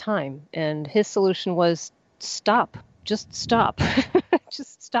almost out of time. And his solution was stop. Just stop.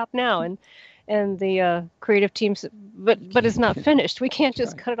 Just stop now. And the creative team said, but it's not finished. We can't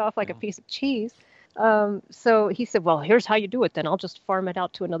just cut it off like a piece of cheese. So he said, well, here's how you do it then. I'll just farm it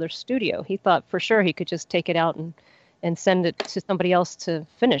out to another studio. He thought for sure he could just take it out and send it to somebody else to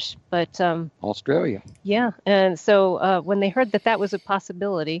finish. But Australia. Yeah. And so when they heard that was a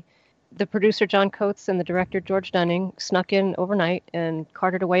possibility, the producer, John Coates, and the director, George Dunning, snuck in overnight and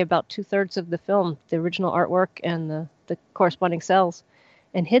carted away about 2/3 of the film, the original artwork and the corresponding cells,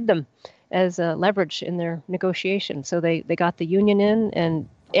 and hid them as leverage in their negotiation. So they got the union in, and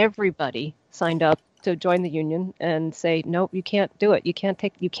everybody signed up to join the union and say, nope, you can't do it. You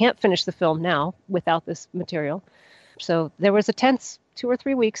can't finish the film now without this material. So there was a tense 2 or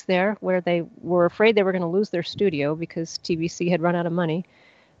 3 weeks there where they were afraid they were going to lose their studio because TVC had run out of money.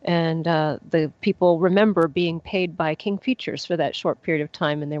 And the people remember being paid by King Features for that short period of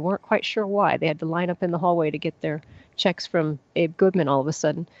time, and they weren't quite sure why. They had to line up in the hallway to get their checks from Abe Goodman all of a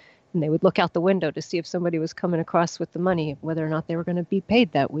sudden. And they would look out the window to see if somebody was coming across with the money, whether or not they were going to be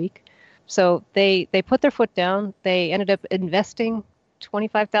paid that week. So they put their foot down. They ended up investing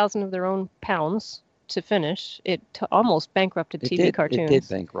 25,000 of their own pounds to finish. It almost bankrupted TV cartoons. It did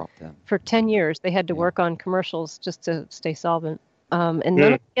bankrupt them. For 10 years, they had to work on commercials just to stay solvent. And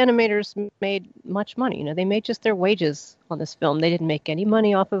none of the animators made much money. You know, they made just their wages on this film. They didn't make any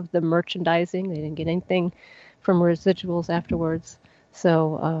money off of the merchandising. They didn't get anything from residuals afterwards.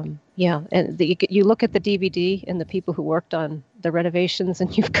 So, and you look at the DVD and the people who worked on the renovations,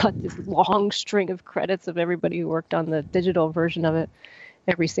 and you've got this long string of credits of everybody who worked on the digital version of it.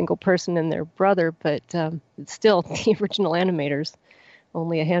 every single person and their brother, but it's still the original animators.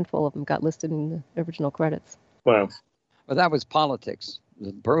 Only a handful of them got listed in the original credits. Wow. Well, that was politics.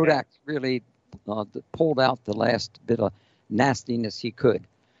 The Brodak really pulled out the last bit of nastiness he could.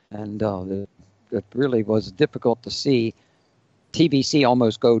 And it really was difficult to see TVC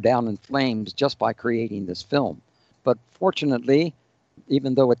almost go down in flames just by creating this film. But fortunately,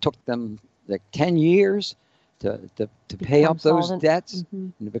 even though it took them like 10 years to pay up those debts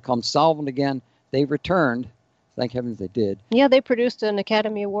and to become solvent again, they returned. Thank heavens they did. Yeah, they produced an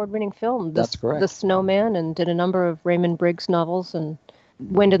Academy Award-winning film, That's correct. The Snowman, and did a number of Raymond Briggs novels and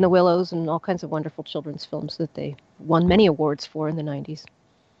Wind in the Willows and all kinds of wonderful children's films that they won many awards for in the 90s.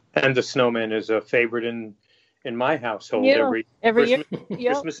 And The Snowman is a favorite in my household. Yeah, every year.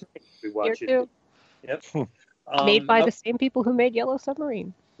 Christmas night we watch Here too. Yep. Made by the same people who made Yellow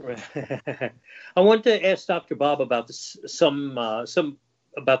Submarine. I want to ask Dr. Bob about some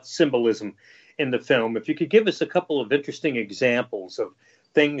about the symbolism in the film. If you could give us a couple of interesting examples of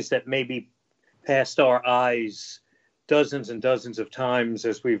things that maybe passed our eyes dozens and dozens of times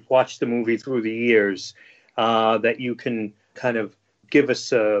as we've watched the movie through the years, that you can kind of give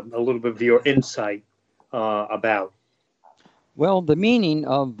us a little bit of your insight about. Well, the meaning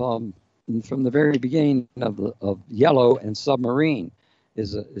of from the very beginning of Yellow and Submarine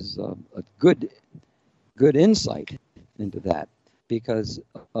is a good insight into that, because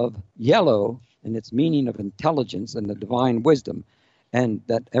of Yellow and its meaning of intelligence and the divine wisdom, and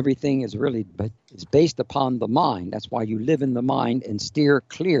that everything is really is based upon the mind. That's why you live in the mind and steer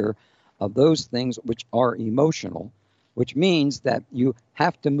clear of those things which are emotional, which means that you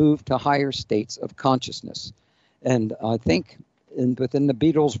have to move to higher states of consciousness. And I think within the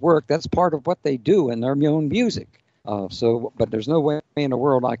Beatles' work, that's part of what they do in their own music. But there's no way in the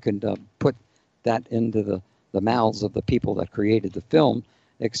world I could put that into the mouths of the people that created the film,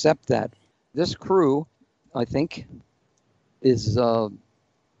 except that this crew, I think, is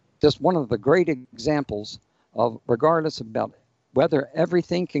just one of the great examples of, regardless about whether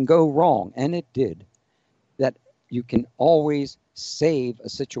everything can go wrong, and it did, that you can always save a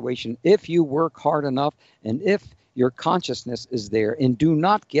situation if you work hard enough and if your consciousness is there, and do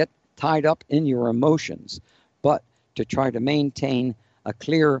not get tied up in your emotions, but to try to maintain a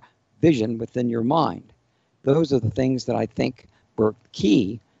clear vision within your mind. Those are the things that I think were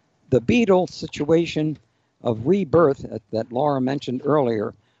key. The Beatles situation of rebirth that Laura mentioned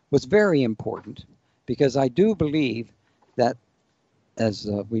earlier was very important, because I do believe that, as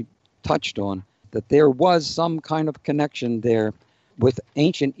we touched on, that there was some kind of connection there with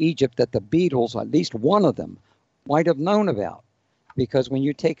ancient Egypt that the Beatles, at least one of them, might have known about. Because when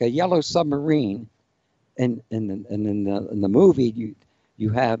you take a Yellow Submarine, and in the movie you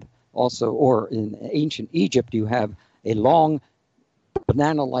have also, or in ancient Egypt, you have a long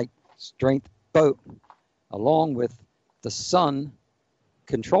banana-like strength boat along with the sun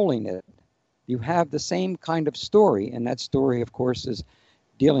controlling it. You have the same kind of story, and that story, of course, is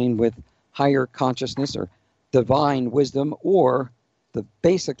dealing with higher consciousness or divine wisdom, or the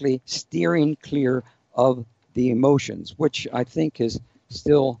basically steering clear of the emotions, which I think is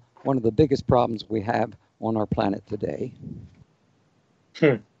still one of the biggest problems we have on our planet today.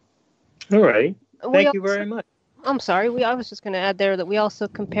 All right. Thank you very much. I'm sorry. I was just going to add there that we also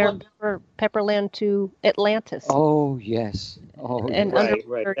compared Pepperland to Atlantis. Oh, yes. Oh, and right.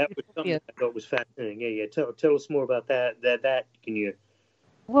 That was something I thought was fascinating. Yeah. Tell us more about that. Can you?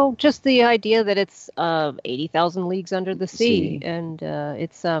 Well, just the idea that it's 80,000 leagues under the sea, and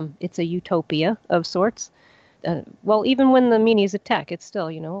it's a utopia of sorts. Well, even when the Meanies attack, it's still,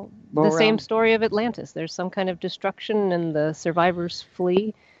 the same story of Atlantis. There's some kind of destruction, and the survivors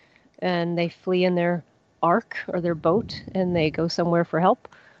flee, and they flee in their ark or their boat, and they go somewhere for help,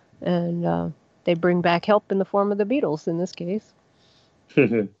 and they bring back help in the form of the Beatles in this case.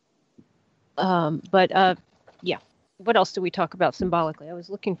 Yeah. What else do we talk about symbolically? I was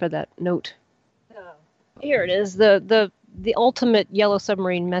looking for that note. Here it is. The ultimate Yellow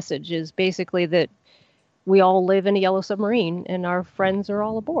Submarine message is basically that we all live in a yellow submarine and our friends are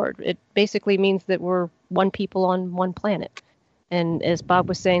all aboard. It basically means that we're one people on one planet. And as Bob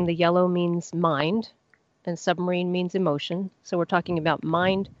was saying, the yellow means mind and submarine means emotion. So we're talking about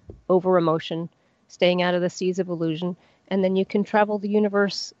mind over emotion, staying out of the seas of illusion. And then you can travel the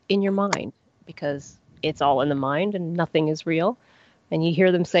universe in your mind, because it's all in the mind and nothing is real. And you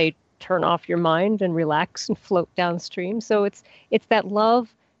hear them say, turn off your mind and relax and float downstream. So it's that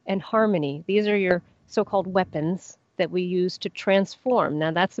love and harmony. These are your so-called weapons that we use to transform.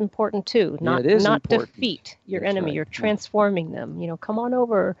 Now that's important too. Not defeat your enemy. Right. You're transforming them. Come on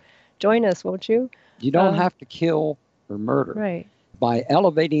over, join us, won't you? You don't have to kill or murder. Right. by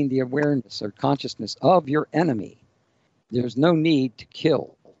elevating the awareness or consciousness of your enemy, there's no need to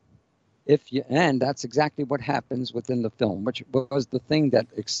kill. And that's exactly what happens within the film, which was the thing that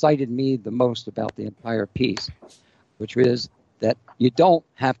excited me the most about the entire piece, which is that you don't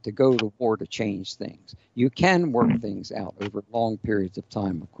have to go to war to change things. You can work things out over long periods of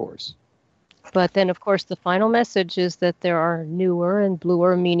time, of course. But then, of course, the final message is that there are newer and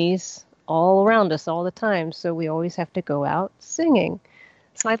bluer meanies all around us all the time. So we always have to go out singing.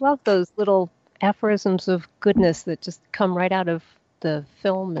 So I love those little aphorisms of goodness that just come right out of the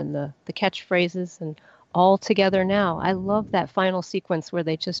film and the catchphrases and all together now. I love that final sequence where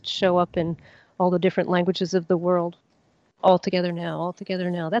they just show up in all the different languages of the world. All together now, all together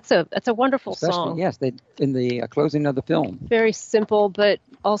now. That's a wonderful song. Yes, they in the closing of the film. Very simple, but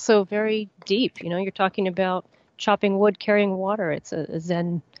also very deep. You know, you're talking about chopping wood, carrying water. It's a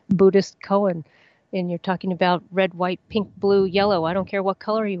Zen Buddhist koan, and you're talking about red, white, pink, blue, yellow. I don't care what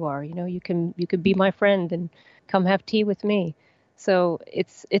color you are. You know, you can be my friend and come have tea with me. So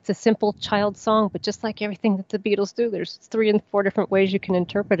it's a simple child song, but just like everything that the Beatles do, there's 3 and 4 different ways you can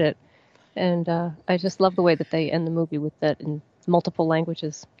interpret it. And I just love the way that they end the movie with that in multiple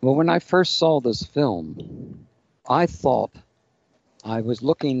languages. Well, when I first saw this film, I thought I was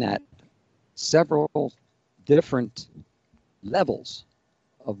looking at several different levels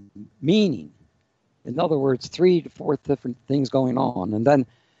of meaning. In other words, 3 to 4 different things going on. And then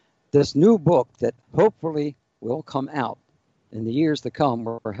this new book that hopefully will come out in the years to come,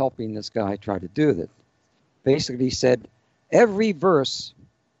 we're helping this guy try to do that, basically said every verse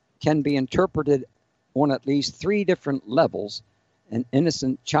can be interpreted on at least 3 different levels: an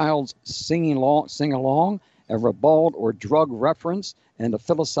innocent child's sing along, a ribald or drug reference, and a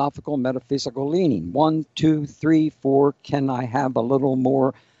philosophical metaphysical leaning. 1, 2, 3, 4. Can I have a little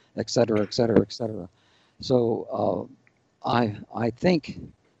more, etc., etc., etc. So I think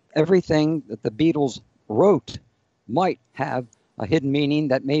everything that the Beatles wrote might have a hidden meaning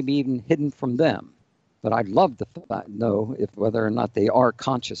that may be even hidden from them. But I'd love to know whether or not they are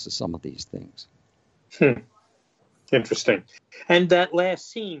conscious of some of these things. Interesting. And that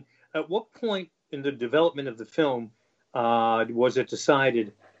last scene, at what point in the development of the film was it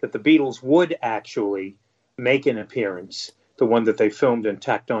decided that the Beatles would actually make an appearance, the one that they filmed and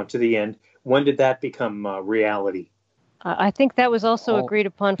tacked on to the end? When did that become reality? I think that was also agreed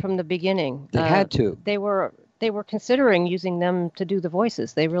upon from the beginning. They had to. They were considering using them to do the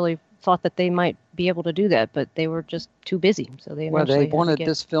voices. They really thought that they might be able to do that, but they were just too busy. So they wanted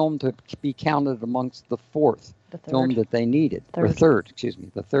this film to be counted amongst the fourth film that they needed, or third,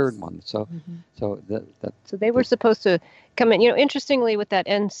 the third one. So, so they were supposed to come in. You know, interestingly, with that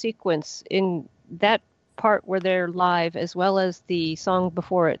end sequence in that part where they're live, as well as the song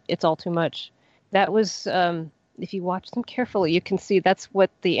before it, "It's All Too Much," that was. If you watch them carefully, you can see that's what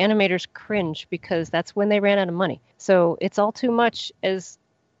the animators cringe, because that's when they ran out of money. So It's All Too Much, as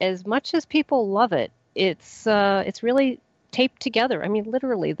much as people love it, it's really taped together. I mean,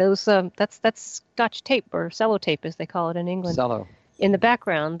 literally, those that's Scotch tape, or cello tape as they call it in England. Cello. In the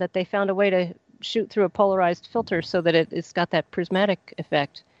background, that they found a way to shoot through a polarized filter so that it's got that prismatic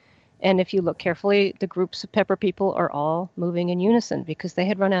effect. And if you look carefully, the groups of Pepper people are all moving in unison, because they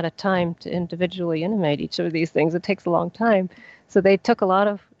had run out of time to individually animate each of these things. It takes a long time. So they took a lot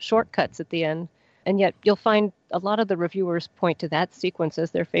of shortcuts at the end. And yet you'll find a lot of the reviewers point to that sequence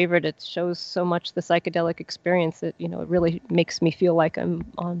as their favorite. It shows so much the psychedelic experience that, you know, it really makes me feel like I'm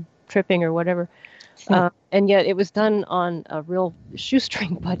on tripping or whatever. And yet it was done on a real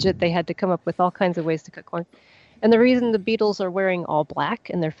shoestring budget. They had to come up with all kinds of ways to cut corners. And the reason the Beatles are wearing all black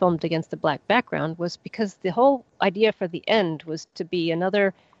and they're filmed against a black background was because the whole idea for the end was to be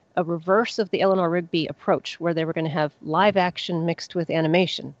a reverse of the Eleanor Rigby approach, where they were going to have live action mixed with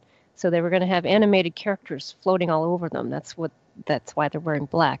animation. So they were going to have animated characters floating all over them. That's why they're wearing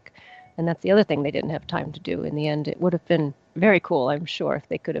black. And that's the other thing they didn't have time to do. In the end, it would have been very cool, I'm sure, if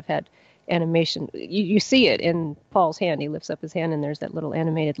they could have had animation. You see it in Paul's hand. He lifts up his hand and there's that little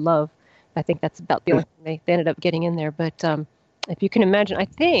animated love. I think that's about the only thing they ended up getting in there. But if you can imagine,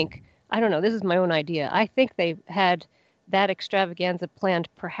 I don't know, this is my own idea. I think they had that extravaganza planned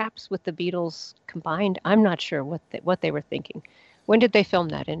perhaps with the Beatles combined. I'm not sure what they were thinking. When did they film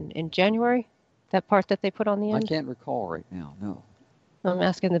that? In January? That part that they put on the end? I can't recall right now, no. I'm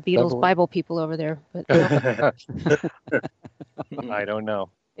asking the Beatles Bible people over there. But I don't know.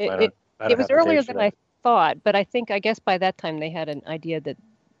 It was earlier than I thought, but I guess by that time they had an idea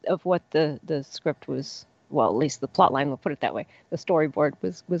of what the script was, well, at least the plot line, we'll put it that way, the storyboard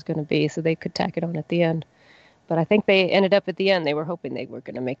was going to be, so they could tack it on at the end. But I think they ended up at the end, they were hoping they were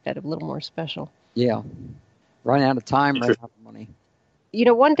going to make that a little more special. Yeah. Run out of time, run out of money.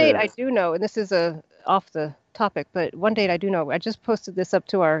 One date I do know, and this is off the topic, but one date I do know, I just posted this up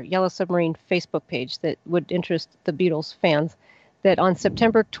to our Yellow Submarine Facebook page that would interest the Beatles fans, that on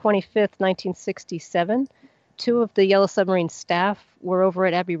September 25th, 1967, two of the Yellow Submarine staff were over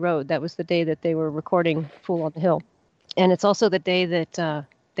at Abbey Road. That was the day that they were recording Fool on the Hill. And it's also the day that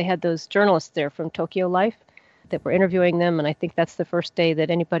they had those journalists there from Tokyo Life that were interviewing them, and I think that's the first day that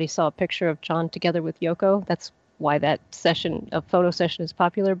anybody saw a picture of John together with Yoko. That's why that photo session is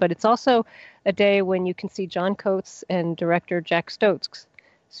popular. But it's also a day when you can see John Coates and director Jack Stokes.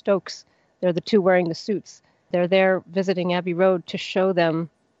 They're the two wearing the suits. They're there visiting Abbey Road to show them,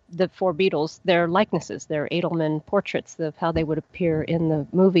 the four Beatles, their likenesses, their Edelman portraits of how they would appear in the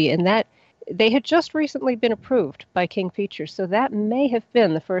movie. And that they had just recently been approved by King Features. So that may have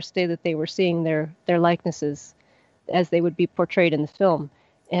been the first day that they were seeing their likenesses as they would be portrayed in the film.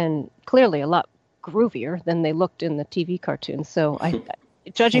 And clearly a lot groovier than they looked in the TV cartoons. So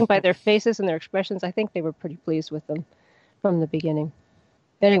judging by their faces and their expressions, I think they were pretty pleased with them from the beginning.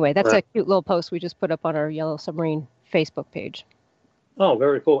 Anyway, that's a cute little post we just put up on our Yellow Submarine Facebook page. Oh,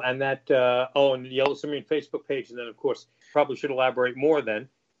 very cool. And that, and the Yellow Submarine Facebook page. And then, of course, probably should elaborate more then.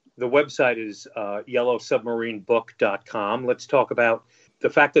 The website is yellowsubmarinebook.com. Let's talk about the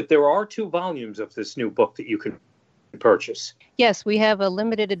fact that there are 2 volumes of this new book that you can purchase. Yes, we have a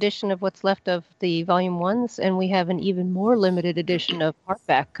limited edition of what's left of the volume 1s, and we have an even more limited edition of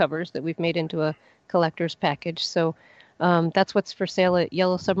hardback covers that we've made into a collector's package. So that's what's for sale at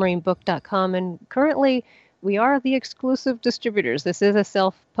yellowsubmarinebook.com. And currently, we are the exclusive distributors. This is a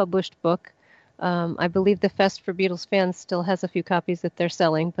self-published book. I believe the Fest for Beatles fans still has a few copies that they're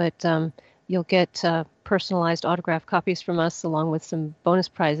selling, but you'll get personalized autographed copies from us along with some bonus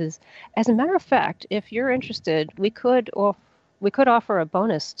prizes. As a matter of fact, if you're interested, we could offer a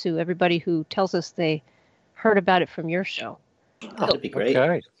bonus to everybody who tells us they heard about it from your show. That'd be great.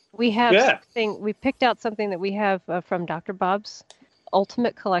 Okay. We have something. We picked out something that we have from Dr. Bob's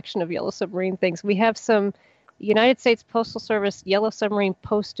ultimate collection of Yellow Submarine things. We have some United States Postal Service Yellow Submarine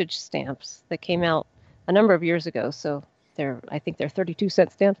postage stamps that came out a number of years ago. So I think they're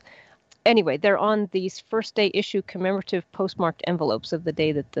 32-cent stamps. Anyway, they're on these first day issue commemorative postmarked envelopes of the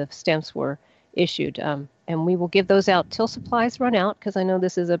day that the stamps were issued. And we will give those out till supplies run out, because I know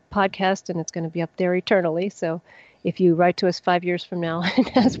this is a podcast and it's going to be up there eternally. So if you write to us 5 years from now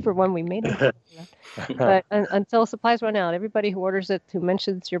and ask for one, we may not. But until supplies run out, everybody who orders it, who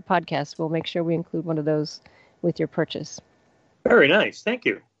mentions your podcast, we'll make sure we include one of those with your purchase. Very nice. Thank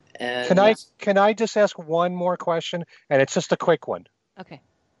you. Can I just ask one more question? And it's just a quick one. Okay.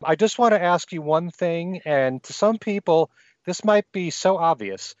 I just want to ask you one thing, and to some people, this might be so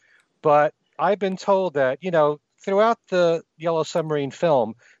obvious, but I've been told that, throughout the Yellow Submarine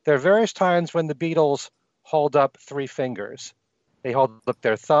film, there are various times when the Beatles hold up 3 fingers. They hold up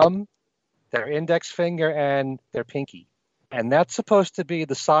their thumb, their index finger, and their pinky. And that's supposed to be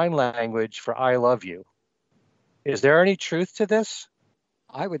the sign language for I love you. Is there any truth to this?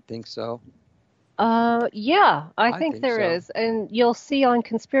 I would think so. Yeah, I think there so. is. And you'll see on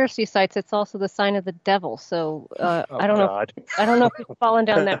conspiracy sites, it's also the sign of the devil. So I don't know if you've fallen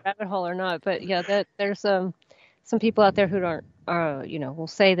down that rabbit hole or not, but yeah, there's some people out there who will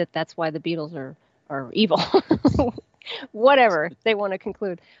say that that's why the Beatles are evil. Whatever they want to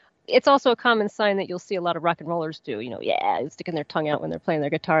conclude. It's also a common sign that you'll see a lot of rock and rollers do, sticking their tongue out when they're playing their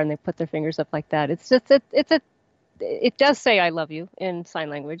guitar and they put their fingers up like that. It's just, it does say I love you in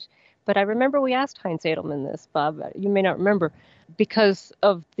sign language. But I remember we asked Heinz Edelman this, Bob. You may not remember, because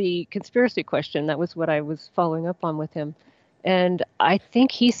of the conspiracy question. That was what I was following up on with him. And I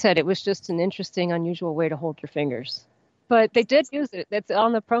think he said it was just an interesting, unusual way to hold your fingers. But they did use it. It's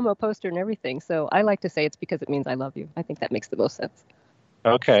on the promo poster and everything. So I like to say it's because it means I love you. I think that makes the most sense.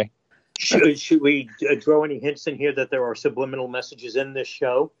 Okay. Should we throw any hints in here that there are subliminal messages in this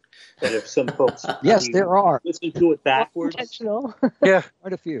show? That if some folks yes, there are. Listen to it backwards. Intentional. Yeah,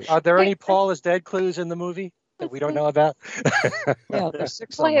 quite a few. Are there any Paul is dead clues in the movie that we don't know about? Yeah, there's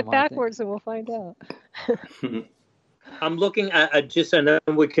 6 Play of them, it backwards and we'll find out. I'm looking at just, and then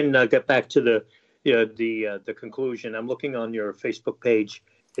we can get back to the conclusion. I'm looking on your Facebook page.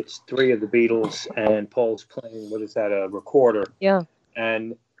 It's 3 of the Beatles, and Paul's playing. What is that? A recorder. Yeah.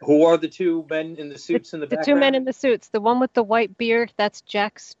 And who are the 2 men in the suits in the background? The 2 men in the suits. The one with the white beard, that's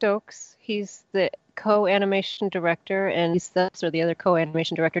Jack Stokes. He's the co-animation director, and the other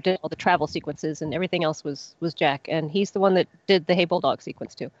co-animation director did all the travel sequences, and everything else was Jack. And he's the one that did the Hey Bulldog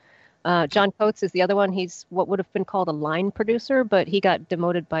sequence too. John Coates is the other one. He's what would have been called a line producer, but he got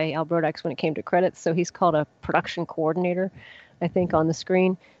demoted by Al Brodax when it came to credits, so he's called a production coordinator, I think, on the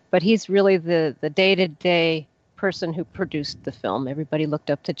screen. But he's really the day-to-day person who produced the film. Everybody looked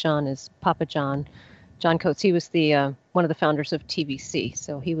up to John as Papa John. John Coates, he was the one of the founders of TVC,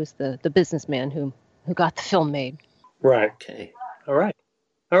 so he was the businessman who got the film made. Right. Okay. All right,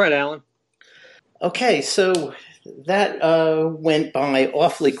 Alan. Okay, so that went by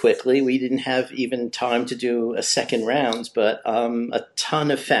awfully quickly. We didn't have even time to do a second round, but a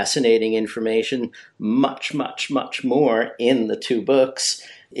ton of fascinating information, much, much, much more in the two books.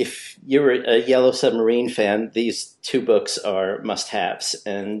 If you're a Yellow Submarine fan, these two books are must-haves,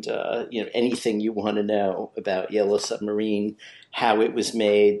 and anything you want to know about Yellow Submarine, how it was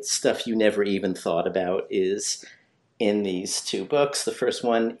made, stuff you never even thought about is in these two books. The first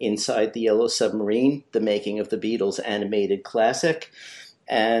one, Inside the Yellow Submarine, The Making of the Beatles Animated Classic,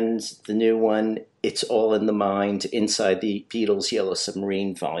 and the new one, It's All in the Mind, Inside the Beatles Yellow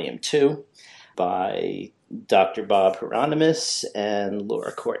Submarine Volume 2 by Dr. Bob Hieronymus and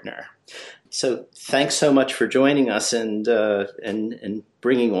Laura Kortner. So thanks so much for joining us and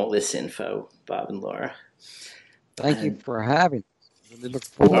bringing all this info, Bob and Laura. Thank you for having us. Really look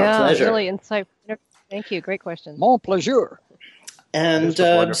forward. Our pleasure. Really insightful. Thank you. Great question. Mon pleasure. And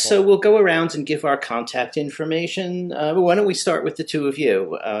so we'll go around and give our contact information. Why don't we start with the two of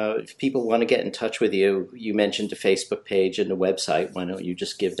you? If people want to get in touch with you, you mentioned a Facebook page and a website. Why don't you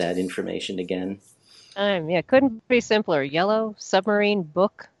just give that information again? Couldn't be simpler.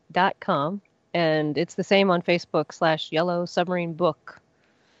 YellowSubmarineBook.com, and it's the same on Facebook /Yellow Submarine Book.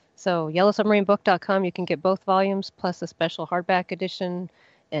 So YellowSubmarineBook.com, you can get both volumes plus a special hardback edition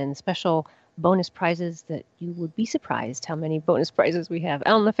and special bonus prizes that you would be surprised how many bonus prizes we have.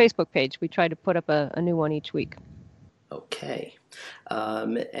 On the Facebook page, we try to put up a new one each week. Okay.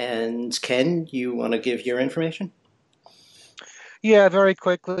 And Ken, you want to give your information? Yeah, very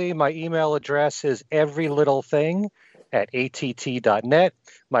quickly. My email address is everylittlething@att.net.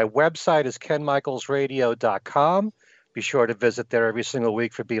 My website is kenmichaelsradio.com. Be sure to visit there every single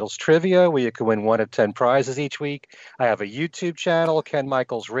week for Beatles Trivia, where you can win 1 of 10 prizes each week. I have a YouTube channel, Ken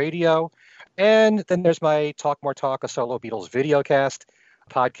Michaels Radio. And then there's my Talk More Talk, a solo Beatles videocast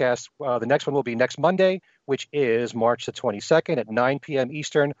podcast. The next one will be next Monday, which is March the 22nd at 9 p.m.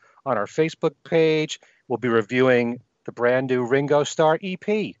 Eastern on our Facebook page. We'll be reviewing the brand new Ringo Starr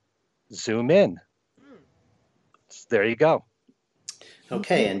EP, Zoom In. So there you go.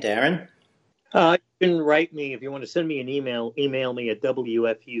 Okay, and Darren? You can write me if you want to send me an email. Email me at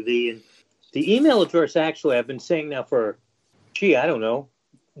WFUV. And the email address, actually, I've been saying now for, I don't know,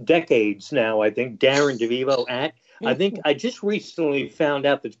 decades now, I think, Darren DeVivo at. I think I just recently found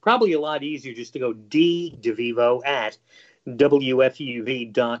out that it's probably a lot easier just to go DDeVivo at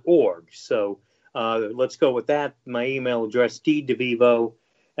WFUV.org. So let's go with that. My email address, DDeVivo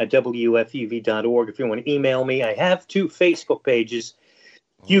at WFUV.org. If you want to email me, I have 2 Facebook pages.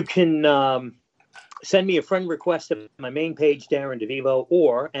 You can send me a friend request at my main page, Darren DeVivo,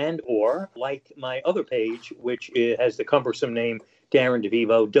 or like my other page, which has the cumbersome name, Darren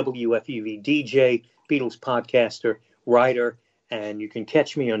DeVivo, WFUV DJ, Beatles podcaster, writer, and you can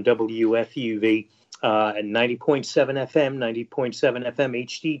catch me on WFUV at 90.7 FM, 90.7 FM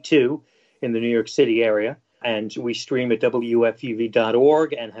HD2 in the New York City area, and we stream at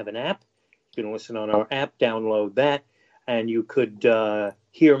WFUV.org and have an app. You can listen on our app, download that, and you could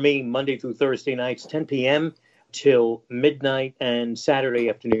hear me Monday through Thursday nights, 10 p.m. till midnight, and Saturday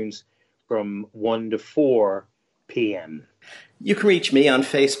afternoons from 1 to 4 p.m. You can reach me on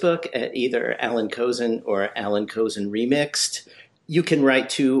Facebook at either Alan Kozin or Alan Kozin Remixed. You can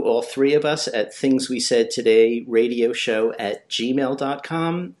write to all 3 of us at Things We Said Today Radio Show at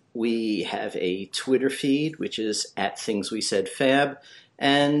gmail.com. We have a Twitter feed, which is at Things We Said Fab,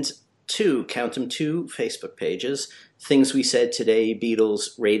 and 2 Facebook pages, Things We Said Today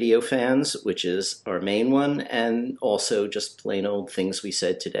Beatles Radio Fans, which is our main one, and also just plain old Things We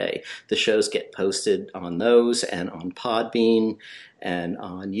Said Today. The shows get posted on those and on Podbean and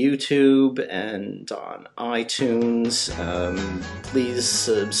on YouTube and on iTunes. Please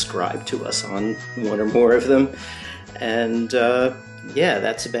subscribe to us on one or more of them. And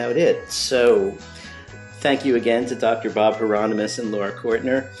that's about it. So thank you again to Dr. Bob Hieronymus and Laura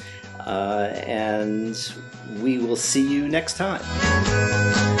Kortner. And we will see you next time.